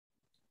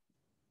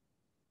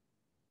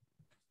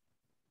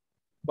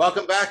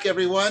Welcome back,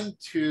 everyone,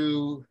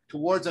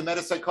 towards a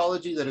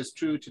metapsychology that is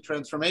true to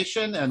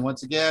transformation. And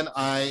once again,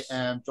 I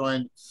am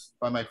joined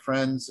by my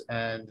friends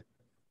and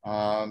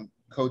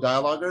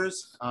co-dialoguers,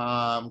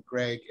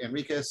 Greg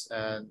Enriquez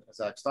and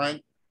Zach Stein.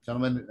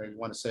 Gentlemen, I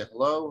want to say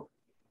hello.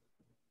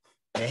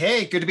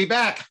 Hey, good to be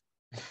back.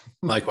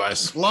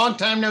 Likewise. Long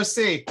time no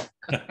see.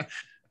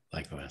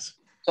 Likewise.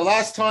 So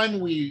last time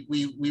we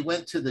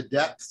went to the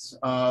depths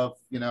of,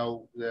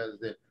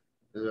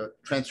 the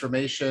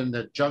transformation,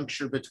 the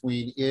juncture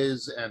between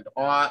is and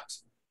ought,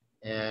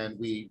 and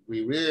we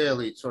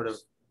really sort of,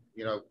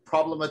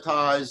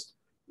 problematized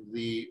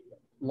the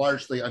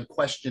largely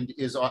unquestioned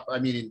is ought,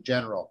 in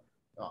general,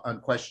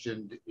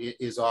 unquestioned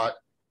is ought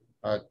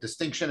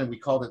distinction, and we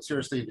called it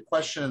seriously into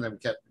question, and then we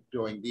kept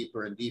going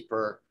deeper and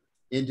deeper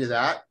into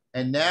that,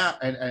 and now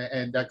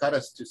and that got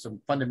us to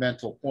some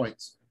fundamental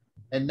points,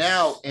 and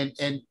now and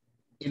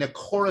in a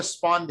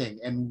corresponding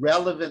and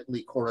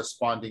relevantly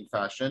corresponding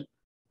fashion,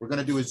 we're going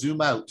to do a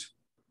zoom out,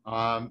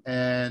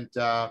 and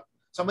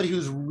somebody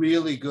who's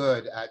really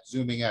good at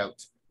zooming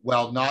out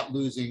while not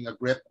losing a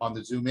grip on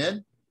the zoom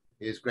in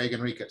is Greg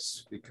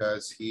Enriquez,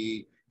 because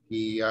he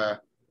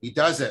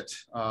does it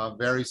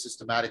very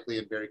systematically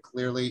and very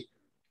clearly,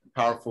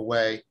 powerful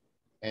way.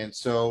 And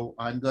so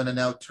I'm going to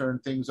now turn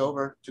things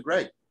over to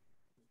Greg.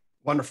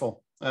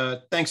 Wonderful.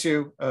 Thanks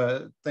to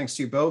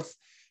you both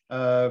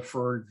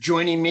for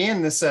joining me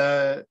in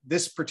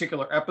this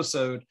particular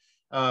episode.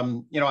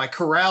 I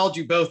corralled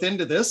you both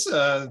into this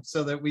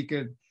so that we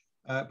could,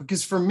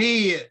 because for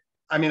me,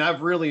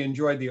 I've really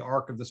enjoyed the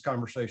arc of this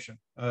conversation.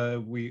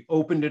 We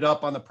opened it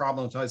up on the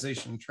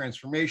problematization and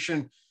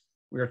transformation.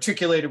 We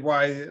articulated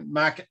why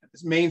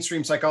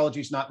mainstream psychology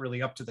is not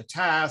really up to the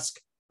task.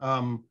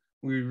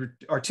 We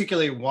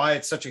articulated why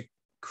it's such a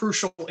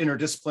crucial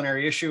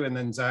interdisciplinary issue. And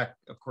then Zach,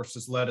 of course,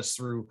 has led us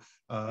through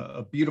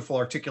a beautiful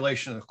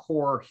articulation of the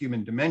core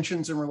human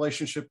dimensions in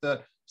relationship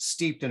that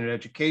steeped in an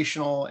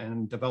educational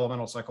and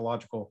developmental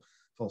psychological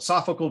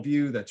philosophical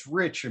view that's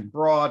rich and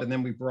broad. And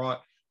then we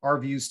brought our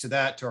views to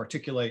that to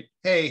articulate,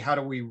 hey, how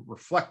do we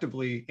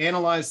reflectively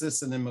analyze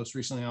this? And then most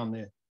recently on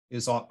the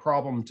is-ought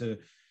problem to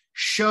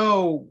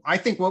show, I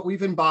think what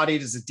we've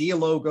embodied is a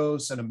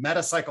dialogos and a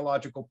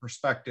metapsychological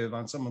perspective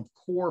on some of the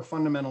core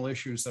fundamental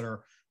issues that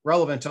are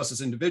relevant to us as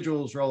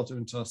individuals,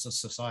 relevant to us as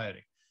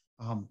society.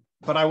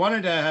 But I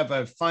wanted to have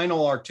a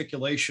final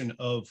articulation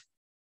of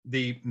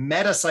the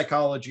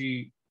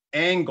metapsychology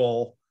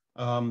angle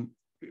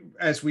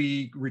as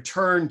we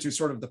return to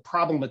sort of the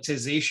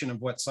problematization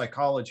of what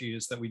psychology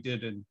is that we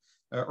did in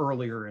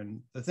earlier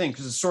in the thing,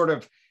 because it's sort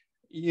of,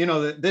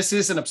 this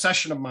is an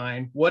obsession of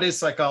mine. What is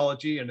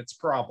psychology and its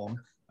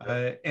problem?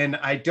 And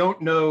I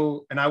don't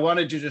know, and I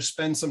wanted you to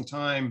spend some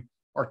time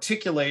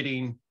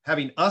articulating,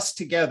 having us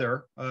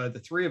together,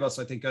 the three of us,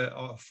 I think,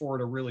 afford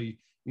a really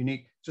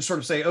unique, to sort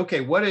of say, okay,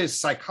 what is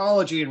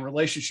psychology in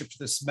relationship to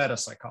this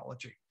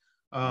metapsychology?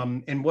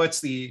 And what's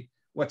the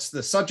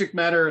subject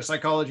matter of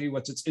psychology?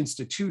 What's its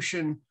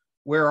institution?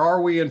 Where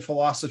are we in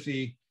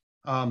philosophy?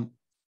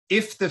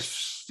 If the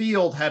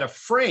field had a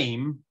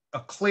frame, a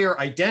clear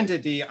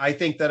identity, I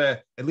think that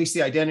at least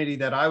the identity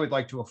that I would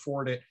like to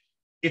afford it,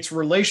 its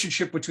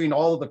relationship between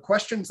all of the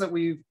questions that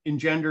we've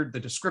engendered, the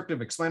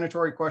descriptive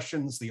explanatory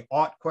questions, the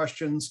ought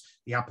questions,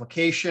 the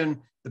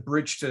application, the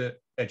bridge to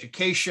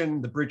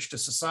education, the bridge to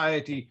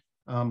society,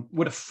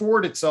 would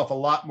afford itself a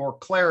lot more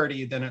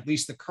clarity than at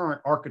least the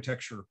current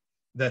architecture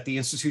that the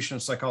institution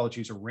of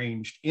psychology is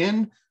arranged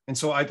in. And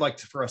so I'd like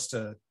for us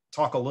to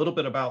talk a little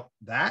bit about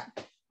that.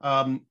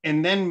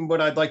 And then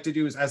what I'd like to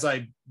do is, as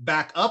I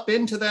back up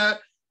into that,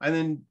 I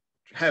then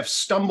have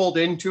stumbled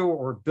into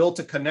or built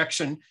a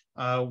connection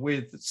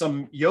with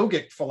some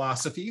yogic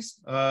philosophies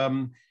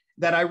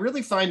that I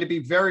really find to be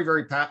very,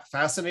 very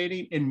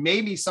fascinating, and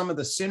maybe some of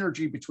the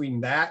synergy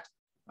between that.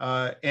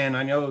 And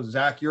I know,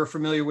 Zach, you're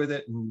familiar with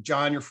it, and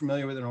John, you're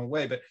familiar with it in a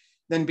way, but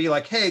then be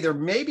like, hey, there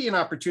may be an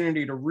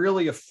opportunity to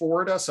really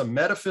afford us a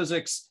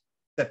metaphysics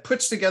that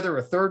puts together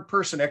a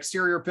third-person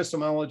exterior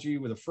epistemology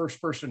with a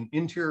first-person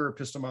interior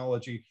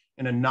epistemology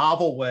in a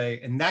novel way,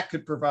 and that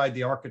could provide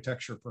the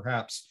architecture,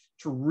 perhaps,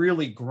 to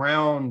really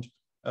ground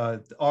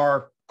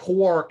our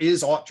core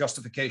is-ought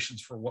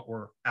justifications for what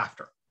we're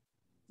after.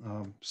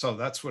 So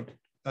that's what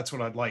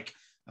I'd like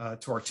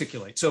to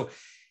articulate. So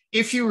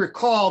if you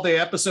recall the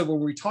episode where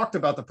we talked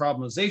about the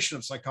problematization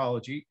of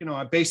psychology,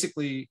 I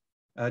basically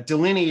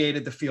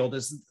delineated the field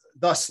as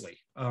thusly.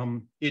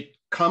 It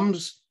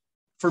comes,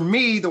 for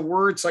me, the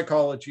word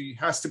psychology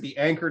has to be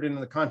anchored in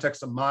the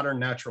context of modern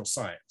natural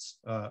science.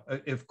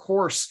 Of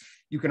course,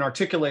 you can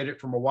articulate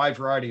it from a wide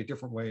variety of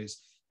different ways,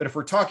 but if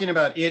we're talking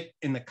about it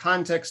in the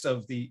context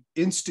of the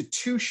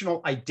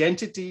institutional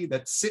identity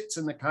that sits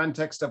in the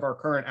context of our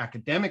current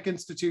academic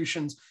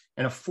institutions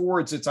and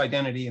affords its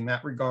identity in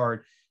that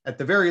regard, at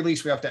the very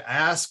least, we have to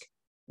ask,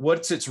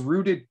 what's its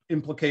rooted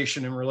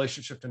implication in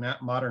relationship to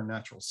modern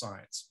natural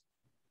science?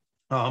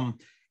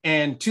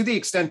 And to the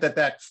extent that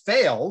that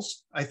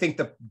fails, I think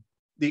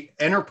the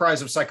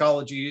enterprise of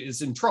psychology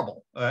is in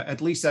trouble, at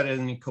least at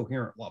any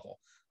coherent level.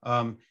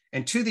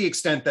 And to the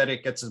extent that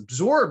it gets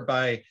absorbed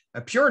by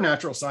a pure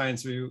natural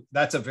science view,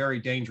 that's a very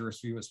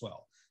dangerous view as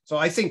well. So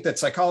I think that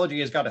psychology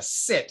has got to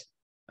sit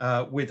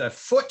with a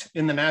foot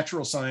in the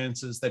natural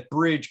sciences that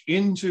bridge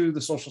into the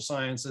social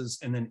sciences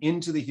and then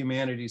into the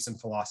humanities and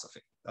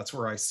philosophy. That's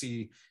where I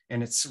see,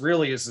 and it's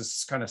really is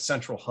this kind of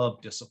central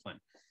hub discipline.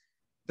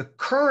 The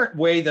current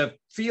way the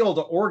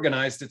field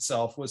organized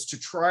itself was to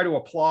try to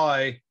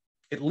apply,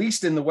 at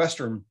least in the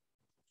Western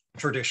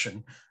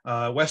tradition,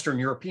 Western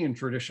European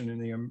tradition, in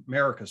the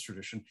Americas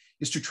tradition,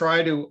 is to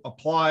try to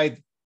apply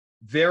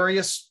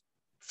various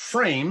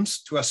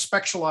frames to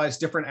specialize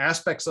different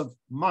aspects of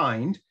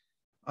mind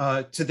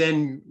to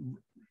then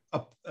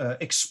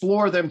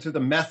explore them through the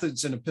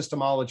methods and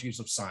epistemologies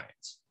of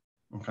science,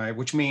 okay?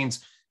 Which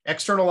means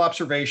external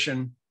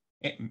observation,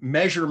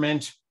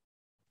 measurement,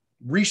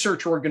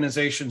 research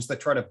organizations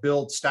that try to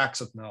build stacks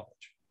of knowledge.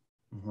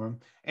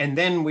 And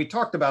then we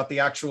talked about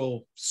the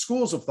actual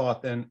schools of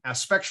thought then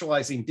as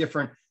specializing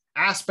different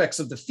aspects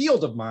of the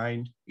field of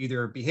mind,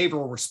 either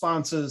behavioral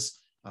responses,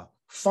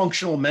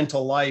 functional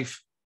mental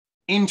life,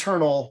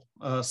 internal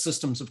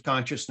systems of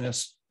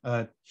consciousness,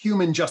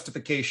 human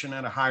justification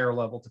at a higher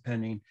level,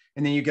 depending.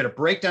 And then you get a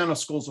breakdown of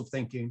schools of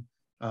thinking.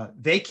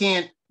 They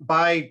can't,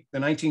 by the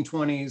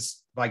 1920s,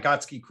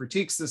 Vygotsky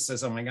critiques this,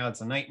 says, oh my God,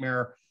 it's a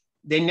nightmare.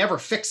 They never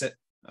fix it.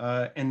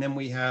 And then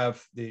we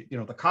have the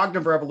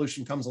cognitive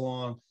revolution comes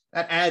along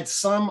that adds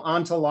some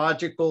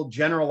ontological,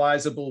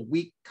 generalizable,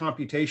 weak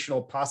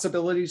computational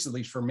possibilities, at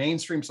least for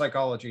mainstream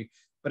psychology.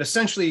 But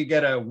essentially you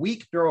get a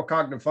weak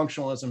neurocognitive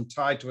functionalism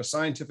tied to a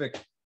scientific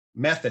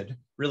method,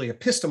 really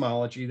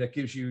epistemology, that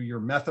gives you your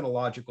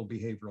methodological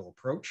behavioral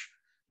approach.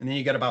 And then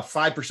you get about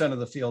 5% of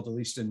the field, at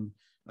least in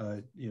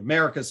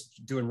America's,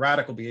 doing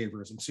radical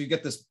behaviorism. So you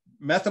get this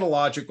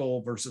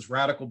methodological versus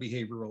radical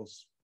behavioral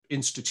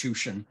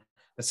institution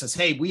that says,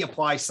 hey, we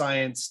apply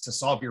science to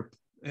solve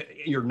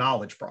your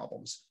knowledge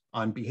problems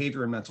on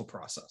behavior and mental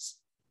process.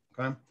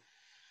 Okay.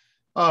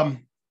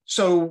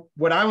 So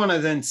what I want to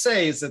then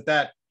say is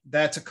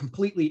that's a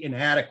completely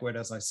inadequate,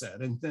 as I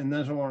said. And then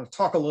I want to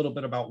talk a little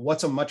bit about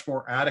what's a much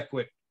more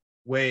adequate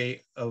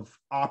way of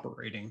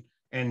operating.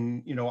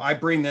 And, I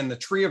bring then the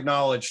tree of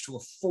knowledge to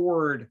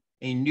afford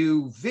a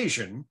new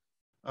vision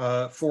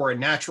for a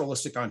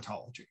naturalistic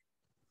ontology.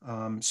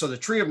 So the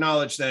tree of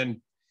knowledge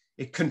then,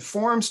 it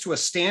conforms to a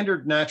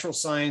standard natural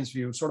science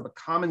view, sort of a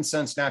common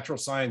sense natural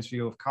science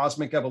view of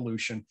cosmic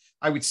evolution.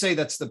 I would say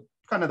that's the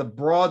kind of the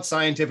broad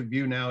scientific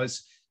view now.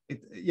 Is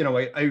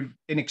an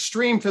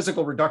extreme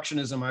physical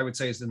reductionism, I would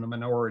say, is in the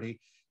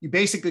minority. You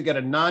basically get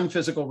a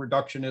non-physical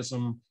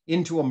reductionism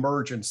into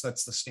emergence.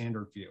 That's the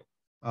standard view.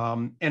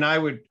 And I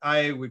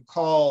would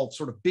call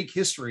sort of big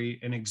history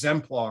an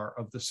exemplar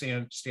of the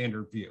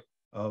standard view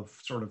of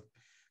sort of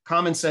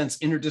common sense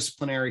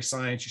interdisciplinary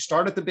science. You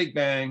start at the Big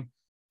Bang.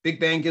 Big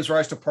Bang gives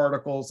rise to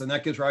particles, and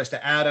that gives rise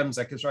to atoms.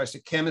 That gives rise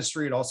to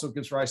chemistry. It also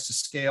gives rise to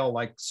scale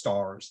like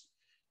stars.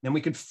 Then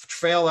we could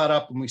trail that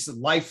up, and we said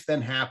life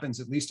then happens,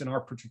 at least in our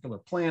particular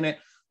planet.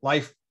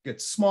 Life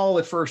gets small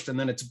at first, and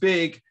then it's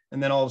big,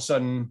 and then all of a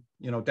sudden,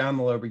 down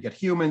the road we get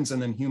humans, and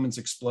then humans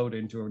explode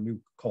into a new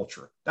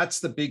culture.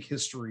 That's the big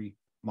history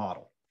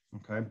model.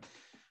 Okay,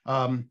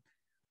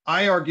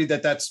 I argue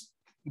that that's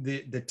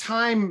the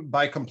time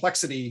by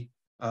complexity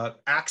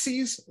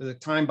axes, the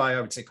time by,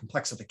 I would say,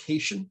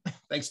 complexification.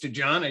 Thanks to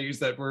John, I use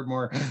that word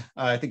more.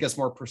 I think that's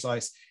more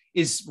precise.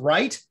 Is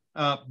right,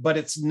 but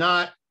it's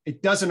not.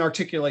 It doesn't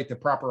articulate the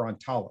proper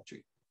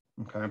ontology.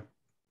 Okay,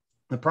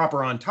 the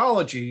proper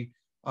ontology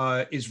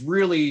is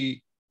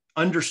really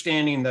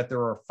understanding that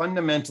there are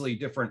fundamentally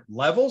different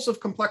levels of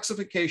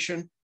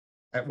complexification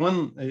at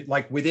one,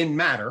 like within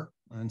matter.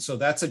 And so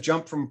that's a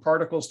jump from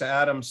particles to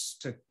atoms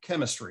to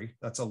chemistry.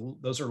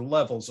 Those are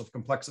levels of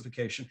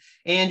complexification.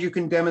 And you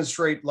can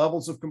demonstrate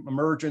levels of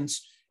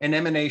emergence and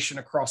emanation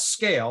across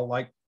scale,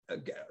 like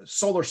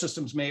solar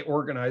systems may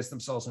organize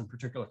themselves in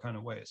particular kind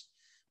of ways.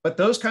 But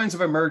those kinds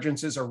of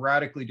emergences are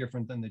radically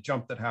different than the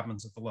jump that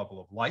happens at the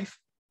level of life.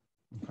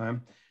 Okay?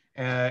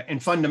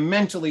 And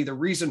fundamentally, the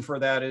reason for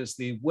that is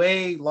the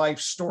way life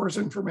stores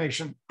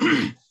information,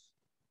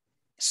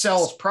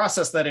 cells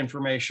process that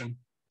information,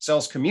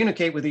 cells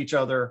communicate with each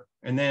other,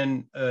 and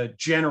then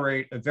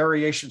generate a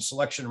variation,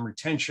 selection, and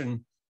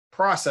retention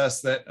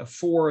process that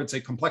affords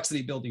a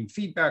complexity building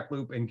feedback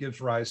loop and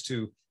gives rise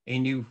to a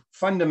new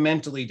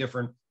fundamentally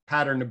different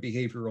pattern of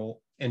behavioral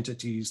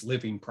entities,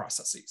 living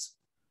processes.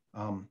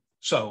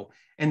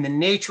 And the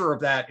nature of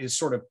that is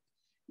sort of,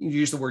 you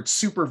use the word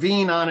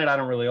supervene on it. I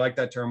don't really like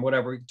that term,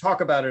 whatever. We can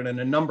talk about it in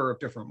a number of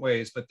different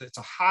ways, but it's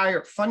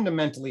a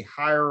fundamentally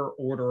higher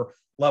order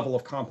level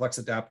of complex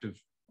adaptive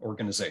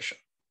organization.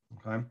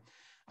 Okay.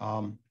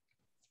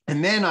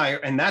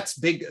 And that's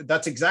big.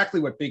 That's exactly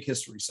what big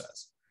history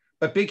says.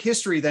 But big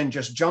history then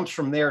just jumps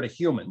from there to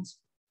humans.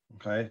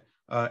 Okay.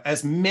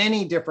 As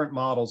many different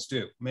models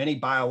do.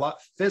 Many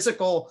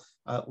physical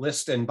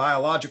list and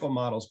biological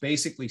models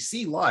basically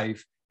see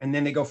life, and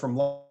then they go from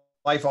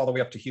life all the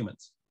way up to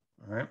humans.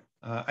 All right.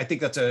 I think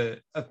that's a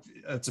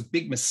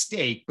big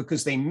mistake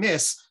because they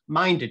miss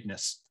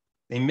mindedness.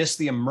 They miss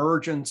the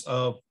emergence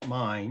of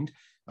mind,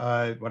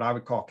 what I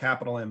would call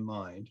capital M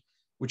mind,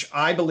 which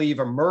I believe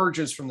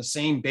emerges from the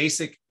same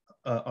basic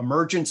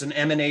emergence and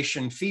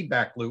emanation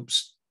feedback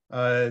loops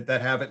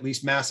that have at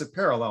least massive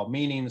parallel,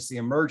 meaning it's the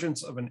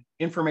emergence of an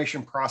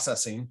information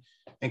processing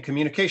and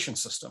communication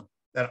system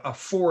that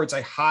affords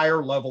a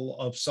higher level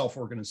of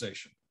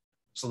self-organization.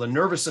 So the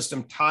nervous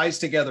system ties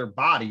together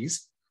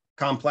bodies,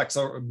 complex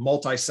or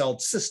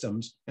multi-celled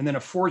systems, and then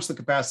affords the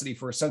capacity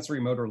for a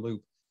sensory motor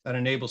loop that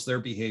enables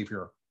their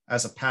behavior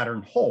as a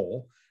pattern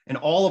whole. And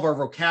all of our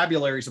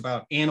vocabularies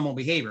about animal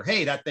behavior,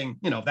 hey, that thing,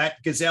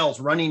 that gazelle's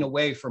running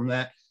away from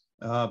that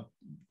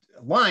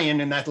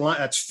lion, and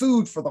that's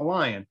food for the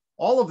lion.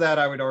 All of that,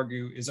 I would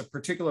argue, is a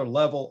particular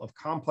level of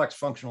complex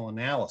functional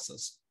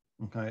analysis.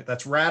 Okay,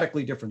 that's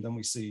radically different than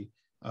we see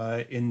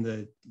in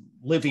the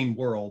living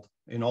world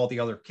in all the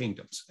other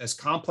kingdoms, as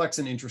complex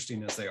and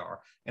interesting as they are.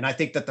 And I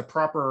think that the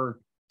proper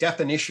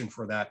definition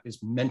for that is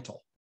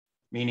mental,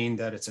 meaning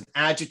that it's an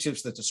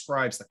adjective that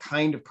describes the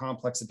kind of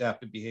complex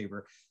adaptive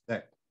behavior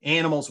that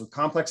animals with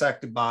complex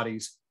active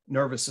bodies,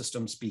 nervous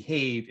systems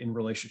behave in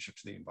relationship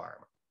to the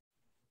environment.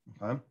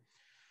 Okay.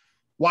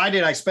 Why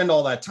did I spend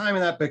all that time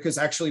in that? Because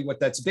actually what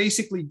that's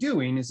basically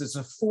doing is it's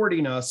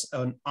affording us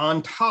an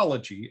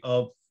ontology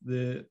of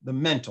the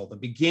mental. The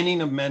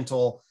beginning of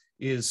mental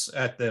is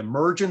at the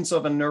emergence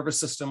of a nervous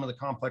system of the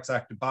complex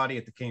active body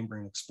at the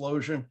Cambrian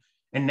explosion.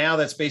 And now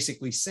that's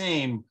basically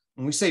saying,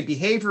 when we say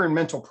behavior and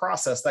mental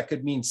process, that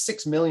could mean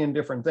 6 million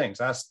different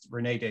things. Ask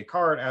Rene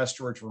Descartes, ask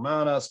George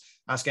Romanos,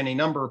 ask any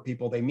number of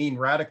people, they mean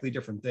radically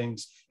different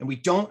things. And we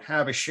don't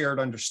have a shared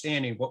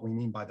understanding of what we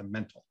mean by the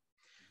mental.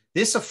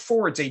 This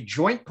affords a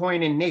joint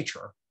point in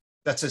nature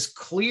that's as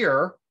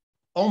clear,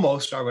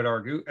 almost, I would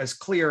argue, as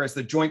clear as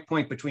the joint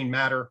point between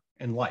matter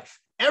and life.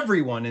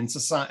 Everyone in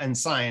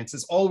science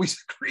has always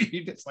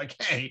agreed. It's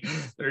like, hey,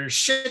 there's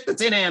shit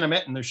that's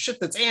inanimate and there's shit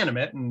that's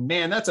animate. And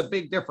man, that's a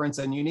big difference.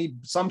 And you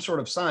need some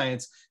sort of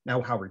science. Now,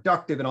 how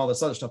reductive and all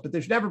this other stuff. But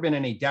there's never been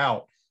any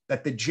doubt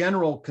that the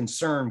general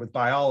concern with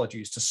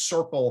biology is to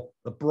circle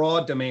the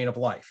broad domain of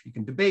life. You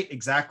can debate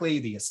exactly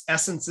the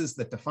essences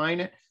that define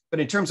it.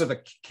 But in terms of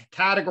a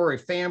category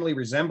of family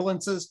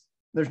resemblances,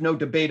 there's no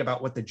debate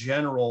about what the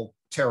general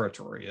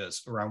territory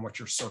is around what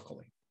you're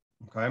circling.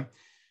 Okay.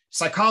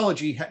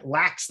 Psychology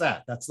lacks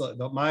that. That's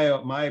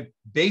my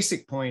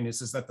basic point is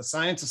that the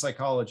science of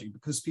psychology,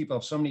 because people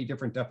have so many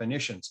different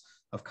definitions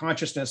of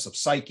consciousness, of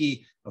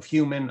psyche, of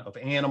human, of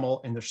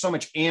animal, and there's so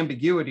much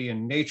ambiguity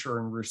in nature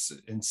and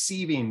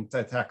receiving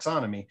the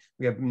taxonomy,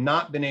 we have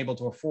not been able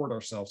to afford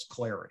ourselves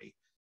clarity.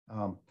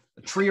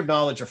 The tree of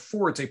knowledge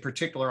affords a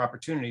particular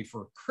opportunity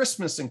for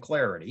Christmas and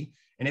clarity,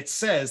 and it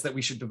says that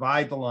we should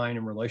divide the line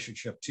in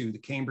relationship to the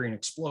Cambrian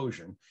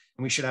explosion,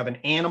 and we should have an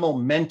animal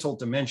mental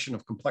dimension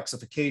of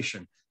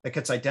complexification that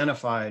gets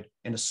identified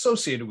and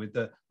associated with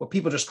what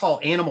people just call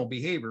animal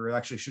behavior. It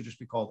actually should just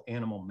be called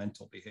animal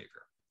mental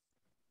behavior.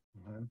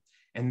 Okay.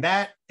 And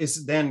that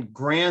is then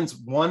grants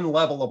one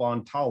level of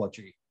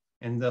ontology,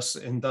 and thus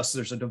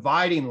there's a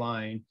dividing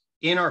line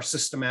in our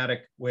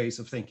systematic ways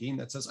of thinking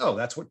that says, oh,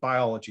 that's what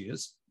biology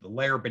is, the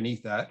layer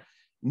beneath that.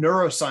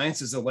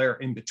 Neuroscience is a layer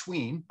in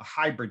between, a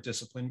hybrid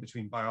discipline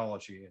between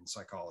biology and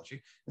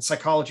psychology. And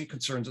psychology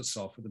concerns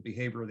itself with the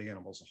behavior of the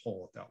animal as a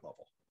whole at that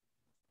level.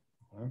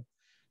 Okay.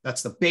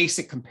 That's the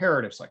basic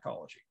comparative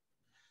psychology.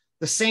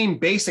 The same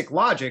basic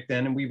logic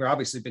then, and we've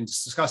obviously been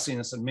discussing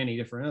this in many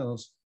different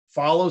areas,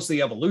 follows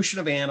the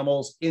evolution of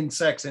animals,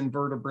 insects,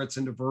 invertebrates,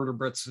 into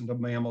vertebrates, into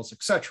mammals,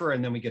 et cetera.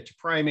 And then we get to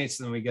primates,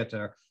 and then we get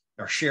to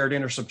our shared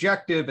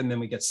intersubjective, and then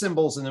we get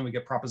symbols, and then we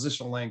get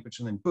propositional language,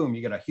 and then boom,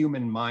 you get a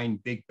human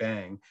mind big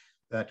bang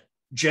that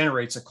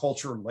generates a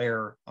culture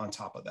layer on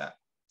top of that.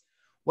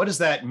 What does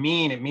that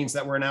mean? It means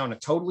that we're now in a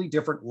totally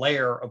different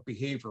layer of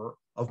behavior,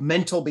 of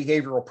mental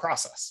behavioral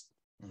process.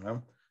 You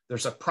know?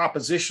 There's a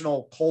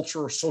propositional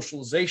culture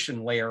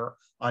socialization layer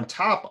on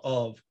top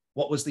of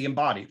what was the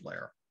embodied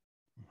layer.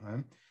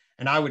 Okay?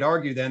 And I would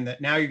argue then that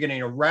now you're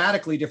getting a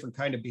radically different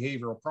kind of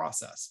behavioral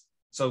process.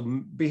 So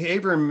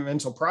behavior and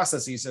mental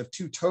processes have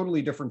two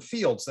totally different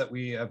fields that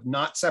we have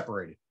not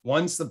separated.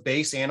 One's the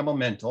base animal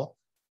mental.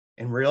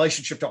 In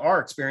relationship to our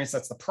experience,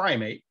 that's the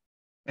primate.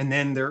 And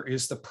then there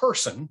is the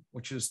person,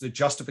 which is the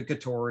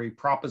justificatory,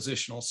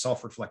 propositional,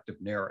 self-reflective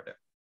narrative.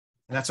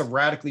 And that's a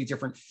radically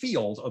different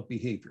field of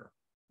behavior.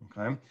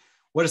 Okay.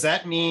 What does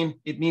that mean?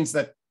 It means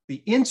that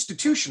the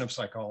institution of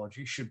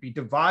psychology should be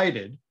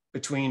divided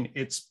between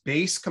its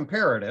base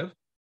comparative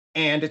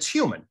and it's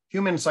human.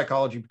 Human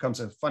psychology becomes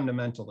a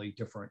fundamentally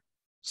different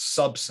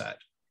subset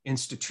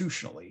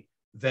institutionally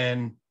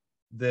than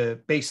the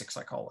basic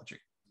psychology.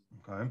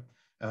 Okay,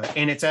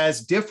 and it's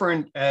as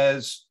different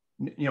as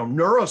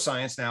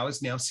neuroscience now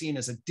is now seen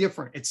as a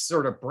different. It's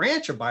sort of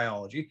branch of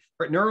biology,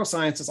 but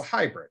neuroscience is a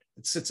hybrid.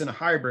 It sits in a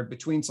hybrid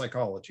between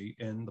psychology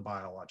and the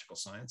biological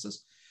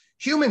sciences.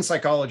 Human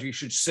psychology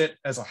should sit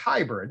as a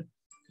hybrid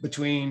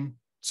between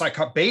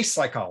base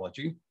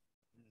psychology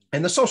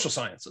and the social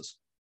sciences.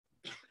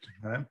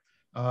 Okay.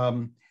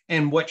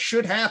 And what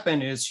should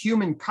happen is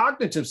human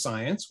cognitive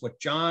science, what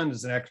John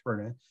is an expert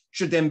in,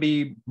 should then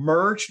be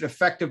merged,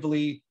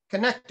 effectively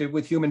connected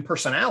with human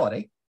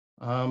personality.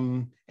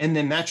 And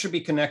then that should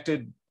be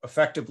connected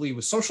effectively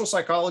with social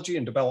psychology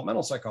and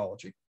developmental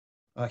psychology,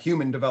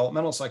 human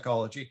developmental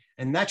psychology.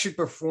 And that should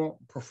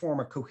perform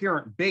a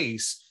coherent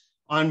base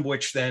on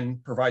which then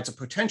provides a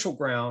potential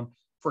ground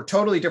for a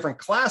totally different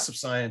class of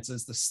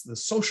sciences, the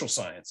social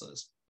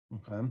sciences.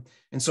 Okay.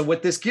 And so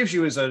what this gives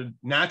you is a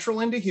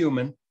natural into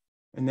human,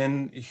 and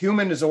then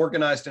human is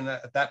organized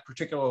at that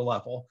particular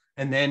level.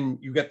 And then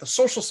you get the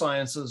social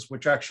sciences,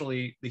 which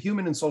actually the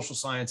human and social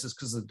sciences,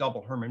 because of the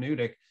double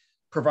hermeneutic,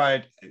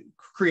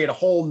 create a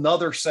whole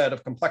nother set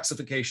of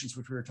complexifications,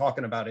 which we were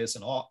talking about is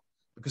and ought,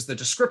 because the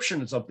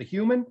description is of the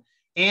human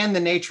and the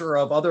nature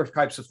of other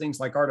types of things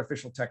like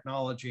artificial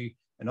technology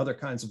and other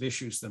kinds of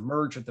issues that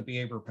emerge at the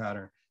behavior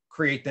pattern,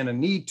 create then a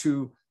need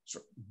to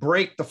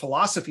break the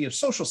philosophy of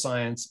social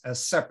science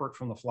as separate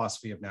from the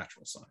philosophy of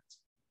natural science.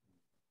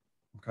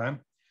 Okay.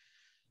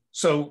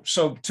 So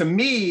to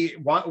me,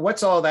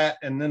 what's all that?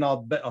 And then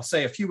I'll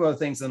say a few other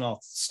things, then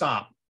I'll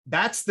stop.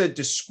 That's the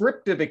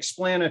descriptive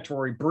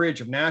explanatory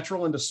bridge of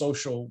natural into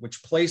social,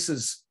 which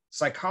places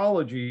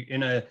psychology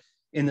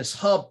in this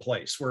hub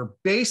place where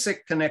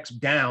basic connects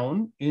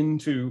down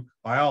into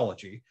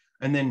biology,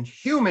 and then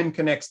human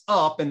connects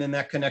up, and then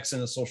that connects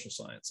into social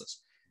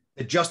sciences.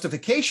 The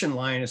justification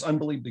line is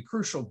unbelievably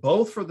crucial,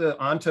 both for the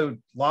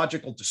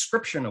ontological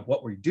description of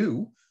what we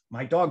do.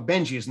 My dog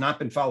Benji has not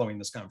been following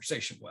this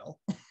conversation well.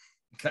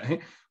 Okay,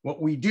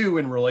 what we do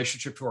in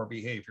relationship to our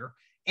behavior,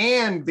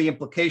 and the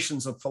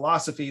implications of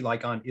philosophy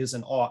like on is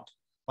and ought.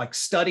 Like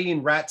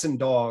studying rats and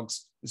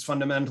dogs is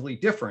fundamentally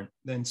different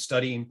than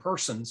studying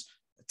persons.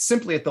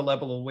 Simply at the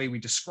level of the way we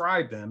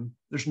describe them,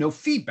 there's no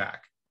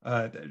feedback.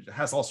 It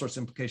has all sorts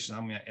of implications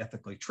on how we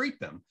ethically treat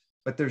them,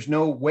 but there's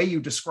no way you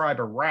describe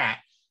a rat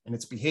and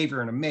its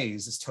behavior in a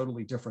maze is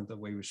totally different than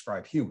the way we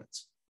describe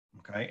humans.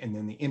 Okay, and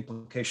then the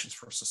implications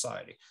for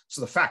society. So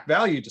the fact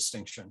value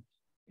distinction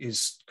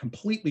is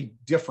completely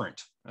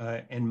different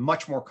and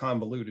much more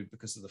convoluted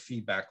because of the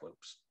feedback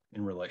loops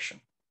in relation.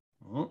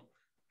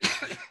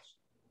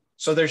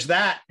 So there's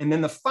that. And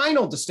then the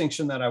final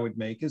distinction that I would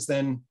make is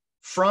then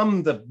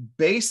from the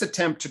base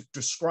attempt to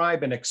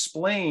describe and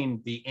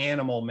explain the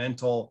animal,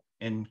 mental,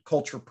 and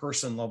culture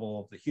person level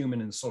of the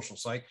human and social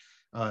psych,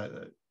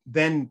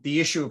 then the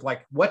issue of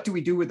like, what do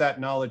we do with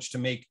that knowledge to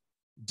make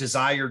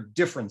desired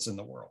difference in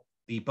the world?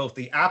 Both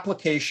the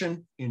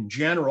application in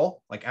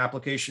general, like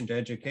application to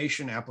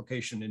education,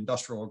 application to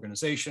industrial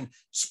organization,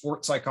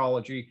 sport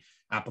psychology,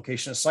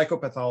 application of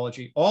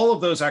psychopathology, all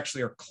of those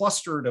actually are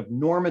clustered of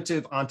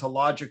normative,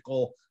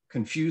 ontological,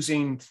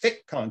 confusing,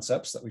 thick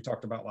concepts that we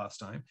talked about last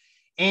time.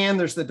 And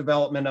there's the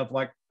development of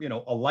like,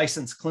 a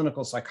licensed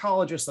clinical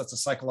psychologist, that's a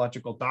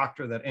psychological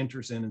doctor that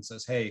enters in and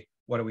says, hey,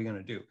 what are we going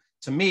to do?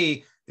 To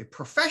me, the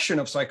profession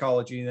of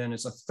psychology then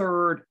is a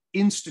third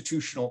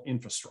institutional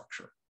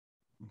infrastructure.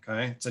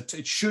 Okay, so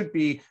it should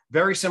be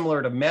very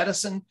similar to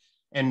medicine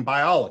and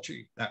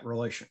biology, that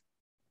relation.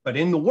 But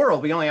in the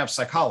world, we only have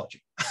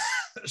psychology.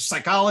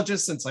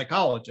 Psychologists and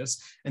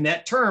psychologists, and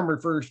that term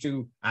refers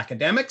to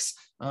academics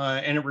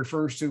and it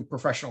refers to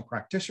professional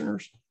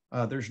practitioners.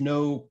 There's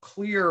no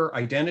clear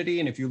identity.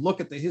 And if you look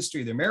at the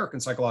history of the American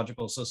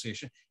Psychological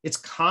Association, it's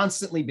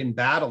constantly been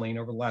battling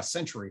over the last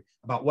century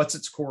about what's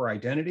its core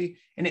identity.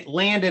 And it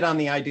landed on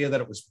the idea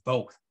that it was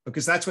both,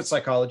 because that's what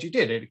psychology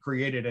did. It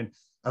created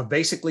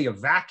basically a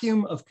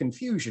vacuum of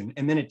confusion.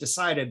 And then it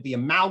decided the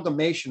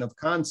amalgamation of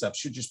concepts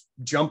should just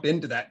jump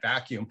into that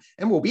vacuum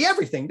and we'll be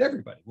everything to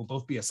everybody. We'll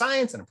both be a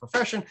science and a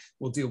profession.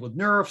 We'll deal with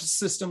nervous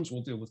systems.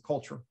 We'll deal with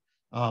culture.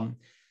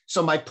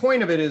 So my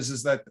point of it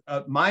is that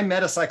my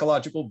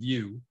metapsychological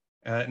view,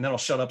 and then I'll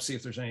shut up, see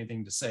if there's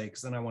anything to say,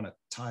 because then I want to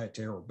tie it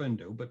to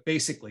Aurobindo, but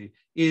basically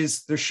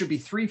is there should be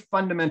three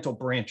fundamental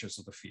branches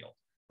of the field.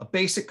 A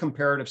basic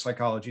comparative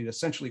psychology that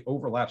essentially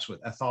overlaps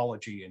with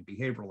ethology and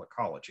behavioral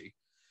ecology.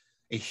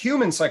 A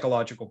human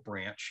psychological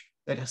branch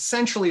that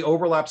essentially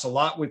overlaps a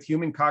lot with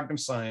human cognitive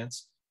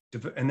science,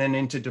 and then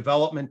into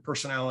development,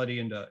 personality,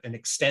 and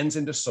extends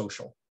into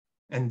social.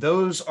 And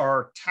those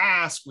are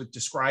tasked with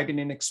describing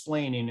and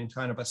explaining in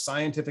kind of a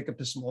scientific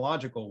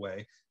epistemological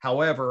way.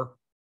 However,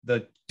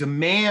 the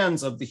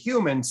demands of the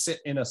human sit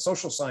in a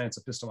social science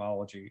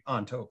epistemology,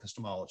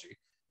 ontoepistemology,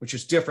 which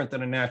is different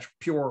than a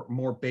pure,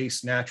 more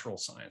base natural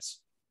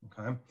science.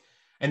 Okay.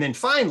 And then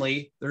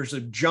finally, there's a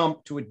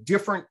jump to a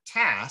different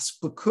task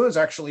because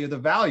actually of the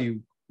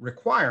value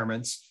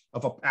requirements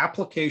of an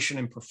application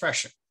and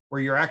profession,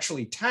 where you're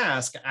actually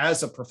tasked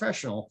as a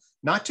professional,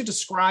 not to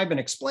describe and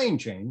explain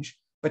change,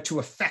 but to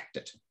affect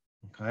it.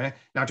 Okay.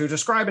 Now, to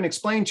describe and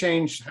explain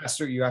change,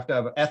 you have to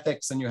have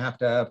ethics and you have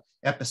to have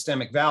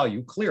epistemic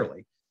value,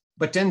 clearly.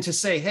 But then to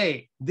say,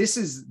 hey,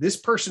 this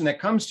person that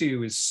comes to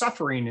you is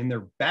suffering and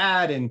they're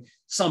bad in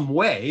some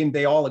way, and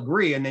they all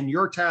agree. And then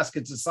your task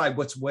is to decide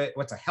what's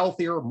a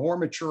healthier, more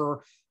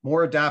mature,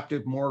 more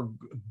adaptive,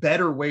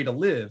 better way to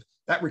live.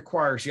 That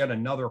requires yet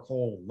another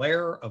whole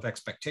layer of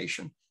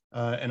expectation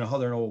and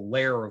another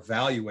layer of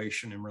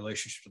valuation in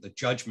relationship to the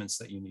judgments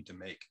that you need to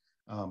make,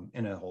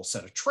 in a whole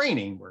set of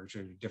training where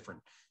there's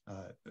different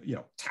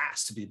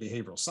tasks to be a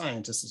behavioral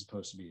scientist as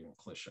opposed to being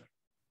a clinician.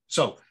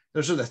 So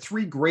those are the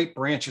three great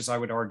branches, I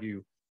would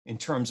argue, in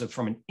terms of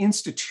from an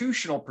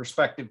institutional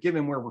perspective,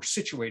 given where we're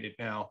situated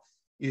now,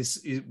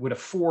 it would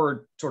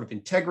afford sort of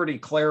integrity,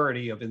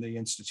 clarity in the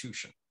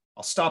institution.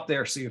 I'll stop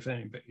there, see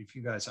if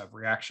you guys have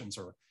reactions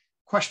or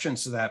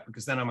questions to that,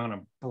 because then I'm going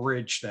to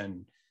bridge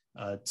then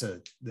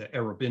to the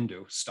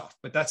Aurobindo stuff.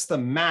 But that's the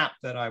map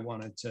that I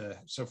wanted to.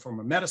 So from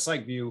a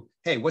metapsych view,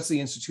 hey, what's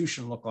the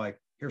institution look like?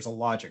 Here's a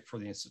logic for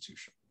the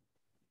institution.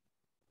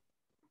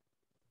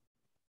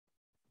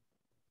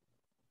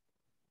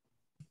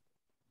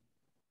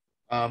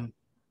 I'm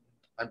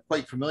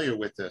quite familiar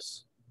with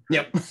this.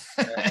 Yep.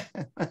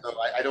 So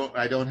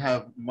I don't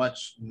have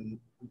much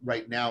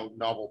right now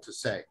novel to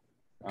say.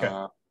 Okay.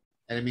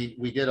 And I mean,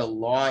 we did a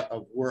lot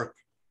of work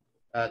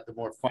at the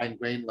more fine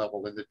grained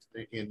level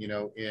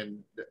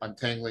in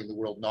untangling the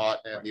world knot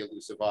and the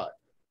elusive eye.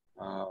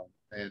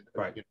 And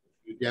right.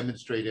 You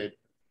demonstrated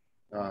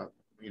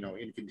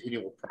in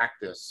continual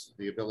practice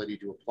the ability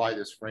to apply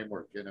this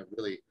framework in a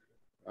really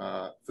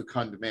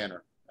fecund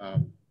manner.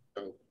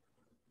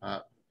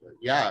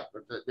 Yeah,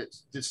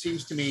 this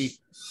seems to me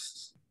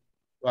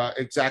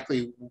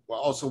exactly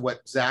also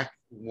what Zach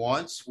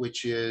wants,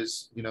 which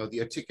is, the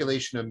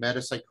articulation of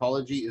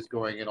metapsychology is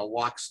going in a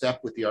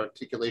lockstep with the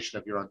articulation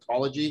of your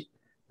ontology.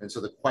 And so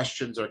the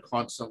questions are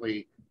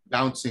constantly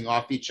bouncing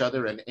off each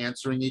other and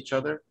answering each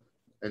other.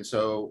 And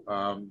so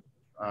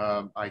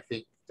I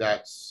think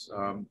that's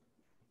one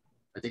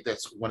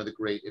of the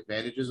great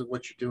advantages of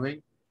what you're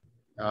doing.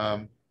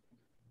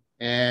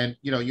 And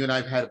you and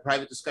I've had a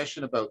private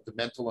discussion about the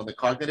mental and the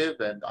cognitive,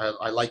 and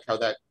I like how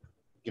that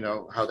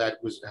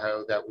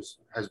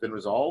has been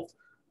resolved.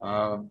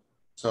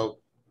 So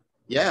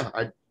yeah,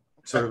 I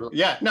sort of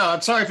yeah. No,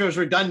 I'm sorry if it was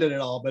redundant at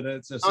all, but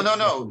it's just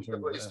no.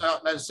 It's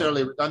not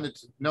necessarily redundant.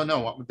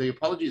 No. The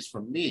apology is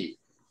from me.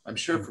 I'm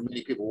sure for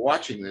many people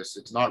watching this,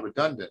 it's not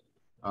redundant.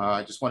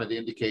 I just wanted to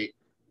indicate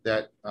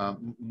that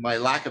my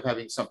lack of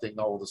having something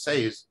novel to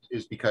say is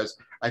because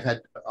I've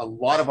had a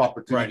lot of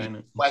opportunity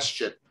to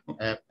question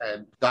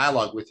and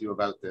dialogue with you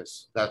about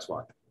this. That's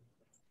why.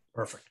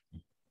 Perfect.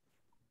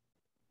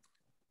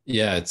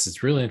 Yeah,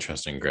 it's really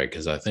interesting, Greg,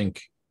 because I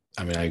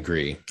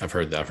agree. I've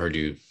heard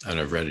you, and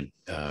I've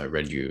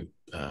read you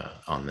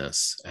on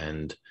this,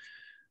 and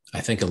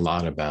I think a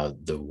lot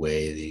about the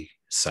way the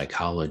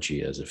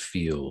psychology as a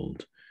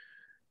field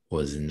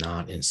was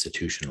not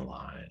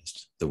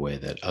institutionalized the way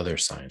that other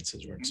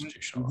sciences were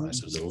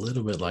institutionalized. It was a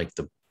little bit like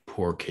the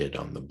poor kid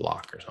on the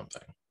block or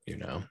something,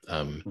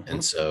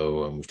 and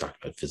so we've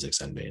talked about physics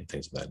envy and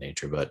things of that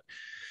nature, but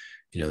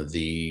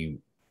the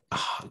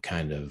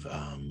kind of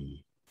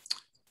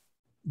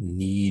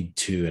need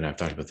to, and I've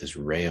talked about this,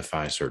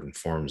 reify certain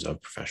forms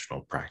of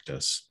professional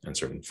practice and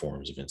certain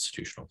forms of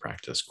institutional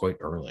practice quite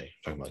early,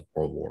 talking about like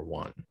World War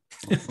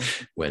I,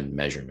 when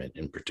measurement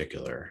in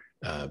particular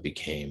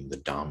became the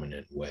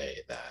dominant way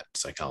that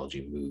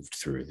psychology moved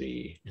through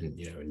the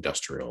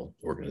industrial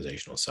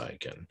organizational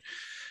psych and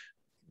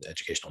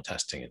educational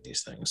testing, and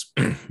these things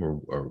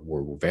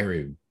were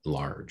very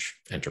large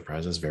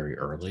enterprises very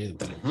early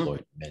that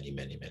employed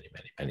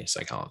many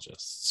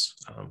psychologists.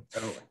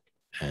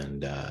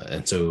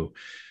 And so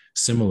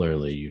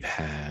similarly, you've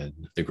had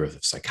the growth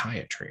of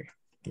psychiatry,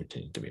 which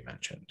needs to be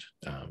mentioned,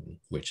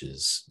 which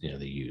is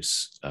the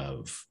use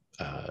of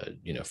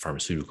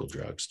pharmaceutical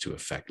drugs to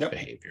affect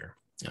behavior.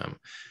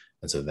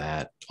 And so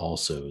that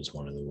also is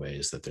one of the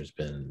ways that there's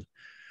been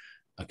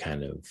a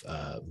kind of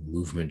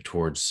movement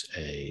towards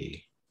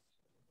a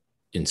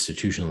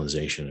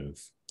institutionalization of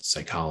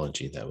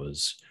psychology that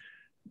was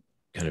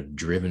kind of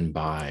driven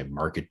by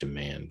market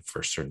demand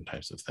for certain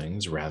types of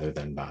things, rather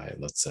than by,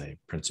 let's say,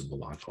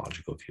 principled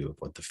ontological view of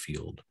what the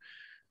field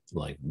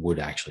would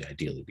actually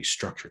ideally be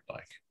structured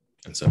like.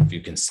 And so if you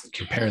can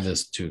compare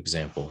this to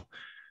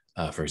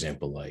for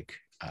example,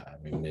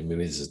 maybe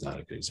this is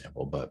not a good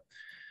example, but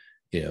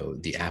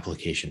the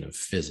application of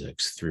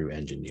physics through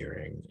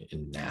engineering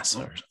in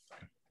NASA or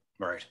something.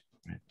 Right.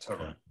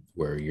 Totally.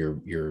 Where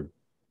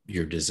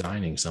you're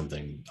designing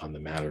something on the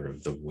matter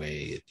of the way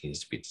it needs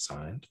to be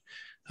designed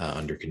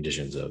under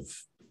conditions of,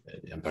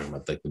 I'm talking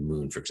about like the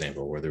moon, for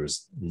example, where there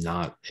was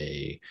not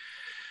a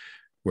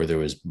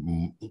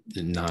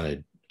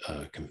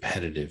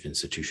competitive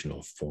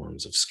institutional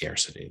forms of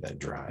scarcity that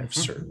drive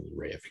certain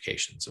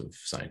reifications of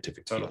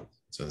scientific field.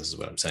 So this is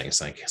what I'm saying.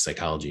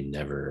 Psychology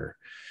never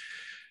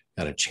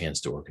got a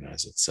chance to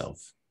organize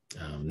itself.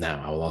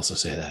 Now, I will also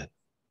say that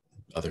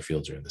other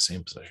fields are in the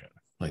same position.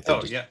 Like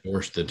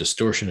the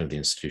distortion of the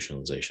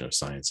institutionalization of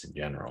science in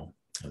general.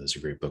 There's a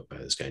great book by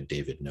this guy,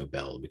 David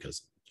Nobel,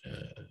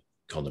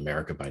 called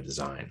America by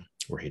Design,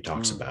 where he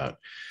talks about,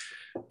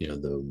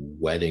 the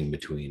wedding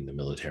between the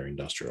military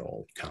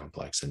industrial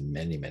complex and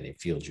many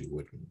fields you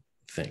wouldn't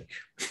think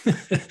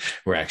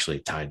were actually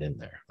tied in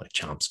there, like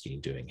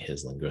Chomsky doing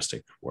his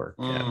linguistic work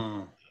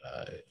and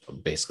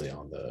basically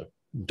on the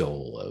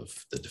dole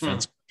of the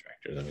defense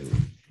contractors. I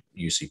mean,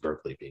 UC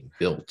Berkeley being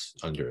built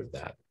under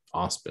that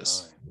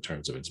auspice in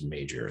terms of its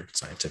major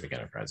scientific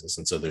enterprises.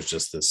 And so there's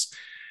just this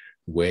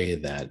way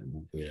that,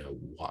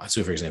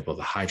 so for example,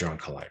 the Hadron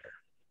Collider.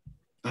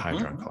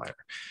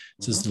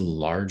 This is the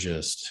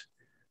largest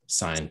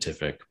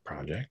scientific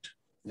project.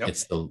 Yep.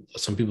 It's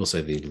some people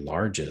say the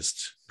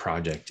largest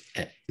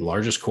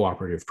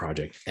cooperative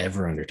project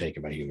ever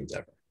undertaken by humans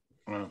ever.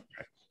 Right?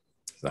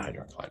 The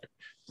Hadron Collider.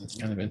 It's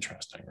kind of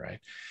interesting, right?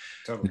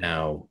 Totally.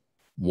 Now,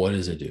 what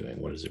is it doing?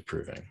 What is it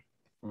proving?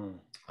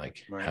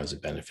 How's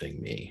it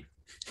benefiting me?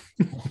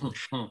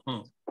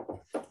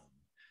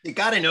 You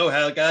got to know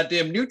how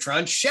goddamn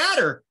neutrons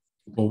shatter.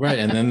 Well, right.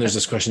 And then there's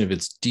this question if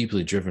it's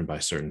deeply driven by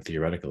certain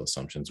theoretical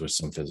assumptions, which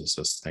some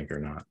physicists think are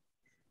not.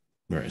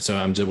 Right. So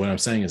what I'm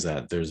saying is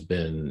that there's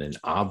been an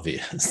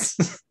obvious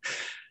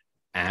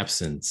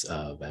absence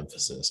of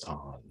emphasis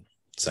on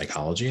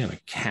psychology and a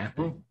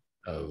capping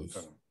of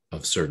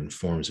certain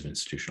forms of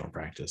institutional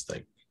practice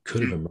that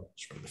could have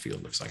emerged from the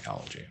field of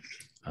psychology.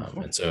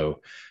 And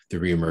so the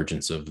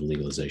reemergence of the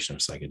legalization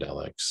of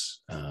psychedelics,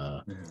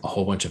 a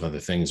whole bunch of other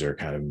things are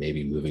kind of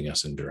maybe moving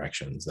us in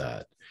directions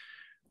that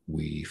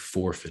we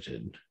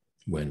forfeited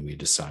when we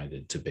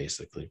decided to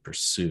basically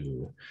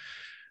pursue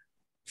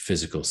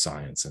physical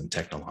science and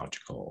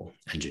technological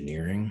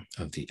engineering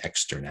of the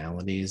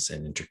externalities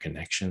and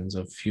interconnections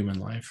of human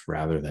life,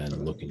 rather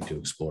than looking to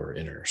explore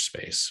inner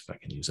space, if I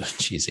can use a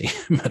cheesy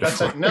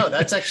metaphor.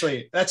 That's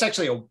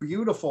actually a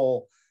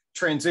beautiful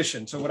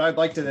transition. So what I'd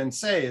like to then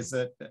say is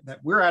that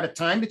we're at a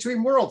time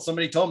between worlds.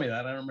 Somebody told me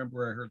that. I don't remember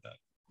where I heard that.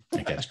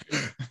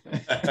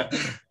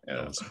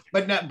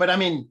 But I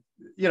mean,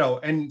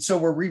 and so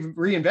we're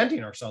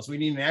reinventing ourselves. We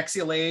need an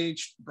axial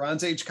age,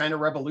 Bronze Age kind of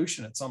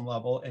revolution at some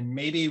level, and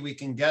maybe we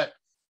can get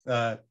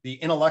the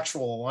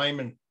intellectual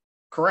alignment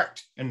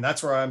correct. And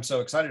that's where I'm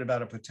so excited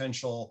about a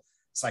potential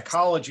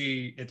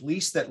psychology, at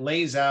least that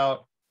lays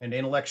out an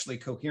intellectually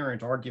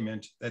coherent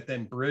argument that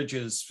then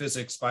bridges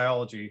physics,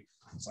 biology,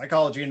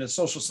 psychology, and the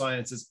social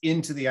sciences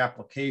into the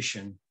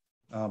application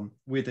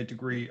with a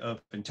degree of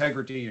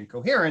integrity and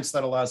coherence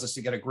that allows us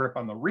to get a grip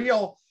on the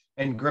real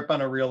and grip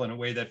on a real in a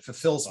way that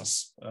fulfills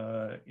us.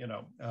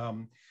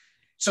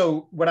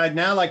 So what I'd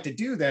now like to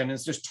do then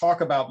is just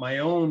talk about my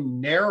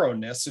own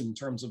narrowness in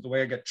terms of the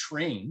way I get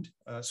trained.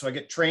 So I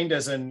get trained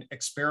as an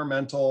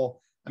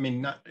experimental,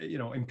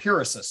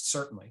 empiricist,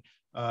 certainly,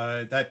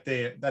 that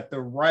the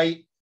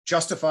right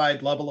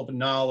justified level of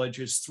knowledge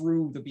is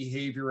through the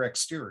behavior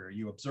exterior.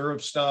 You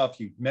observe stuff,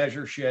 you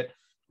measure shit,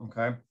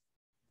 okay?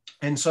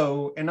 And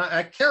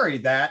I carry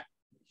that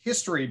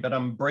history, but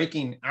I'm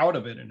breaking out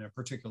of it in a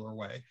particular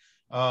way.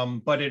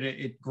 But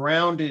it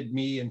grounded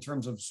me in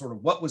terms of sort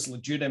of what was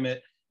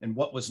legitimate and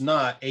what was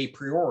not a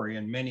priori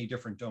in many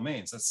different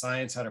domains. That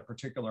science had a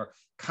particular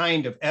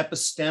kind of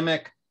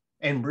epistemic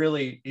and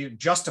really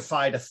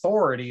justified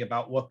authority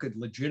about what could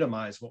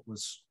legitimize what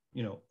was,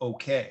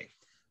 okay.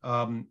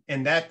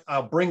 And that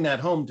I'll bring that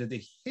home to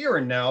the here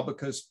and now,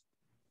 because,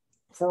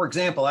 for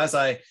example, as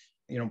I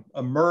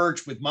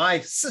emerged with my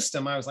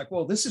system, I was like,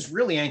 well, this is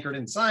really anchored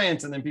in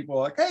science. And then people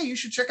were like, hey, you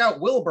should check out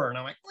Wilbur. And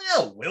I'm like,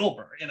 well,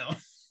 Wilbur,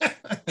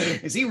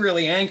 is he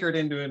really anchored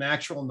into an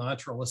actual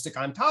naturalistic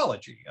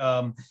ontology?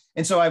 And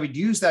so I would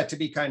use that to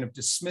be kind of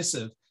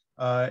dismissive.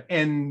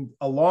 And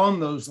along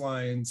those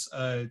lines,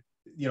 I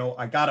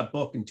got a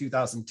book in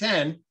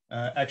 2010.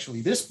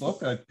 Actually, this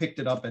book, I picked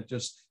it up at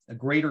just a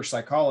Greater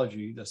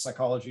Psychology, the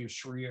Psychology of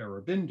Sharia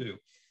Rabindu.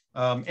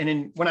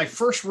 When I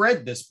first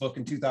read this book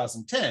in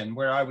 2010,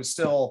 where I was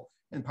still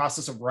in the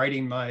process of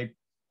writing my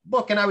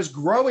book, and I was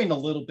growing a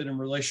little bit in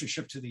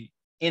relationship to the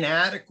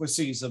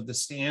inadequacies of the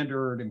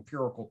standard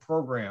empirical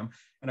program.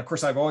 And of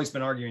course, I've always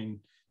been arguing,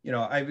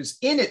 I was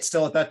in it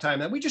still at that time,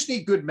 that we just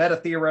need good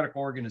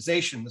meta-theoretical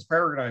organization. This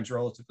paradigm's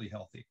relatively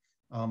healthy.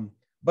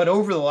 But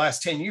over the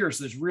last 10 years,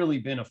 there's really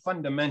been a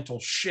fundamental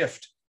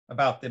shift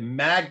about the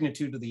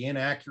magnitude of the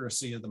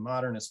inaccuracy of the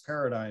modernist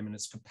paradigm and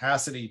its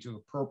capacity to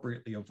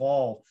appropriately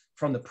evolve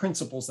from the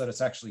principles that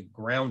it's actually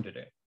grounded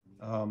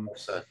in.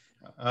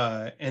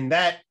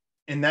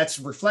 And that's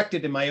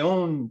reflected in my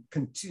own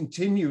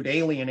continued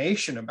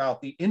alienation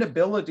about the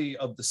inability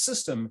of the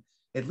system,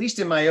 at least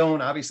in my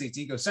own, obviously it's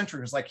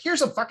egocentric. It's like,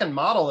 here's a fucking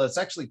model that's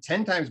actually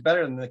 10 times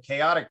better than the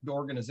chaotic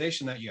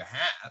organization that you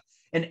have.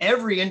 And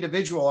every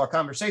individual or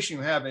conversation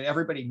you have,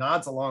 everybody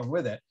nods along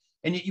with it.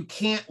 And yet you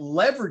can't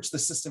leverage the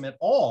system at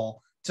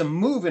all to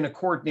move in a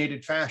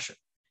coordinated fashion.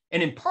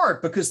 And in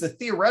part because the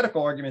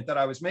theoretical argument that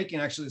I was making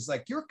actually is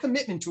like your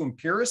commitment to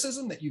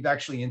empiricism that you've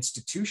actually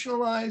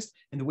institutionalized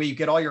and the way you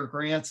get all your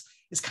grants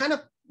is kind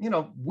of,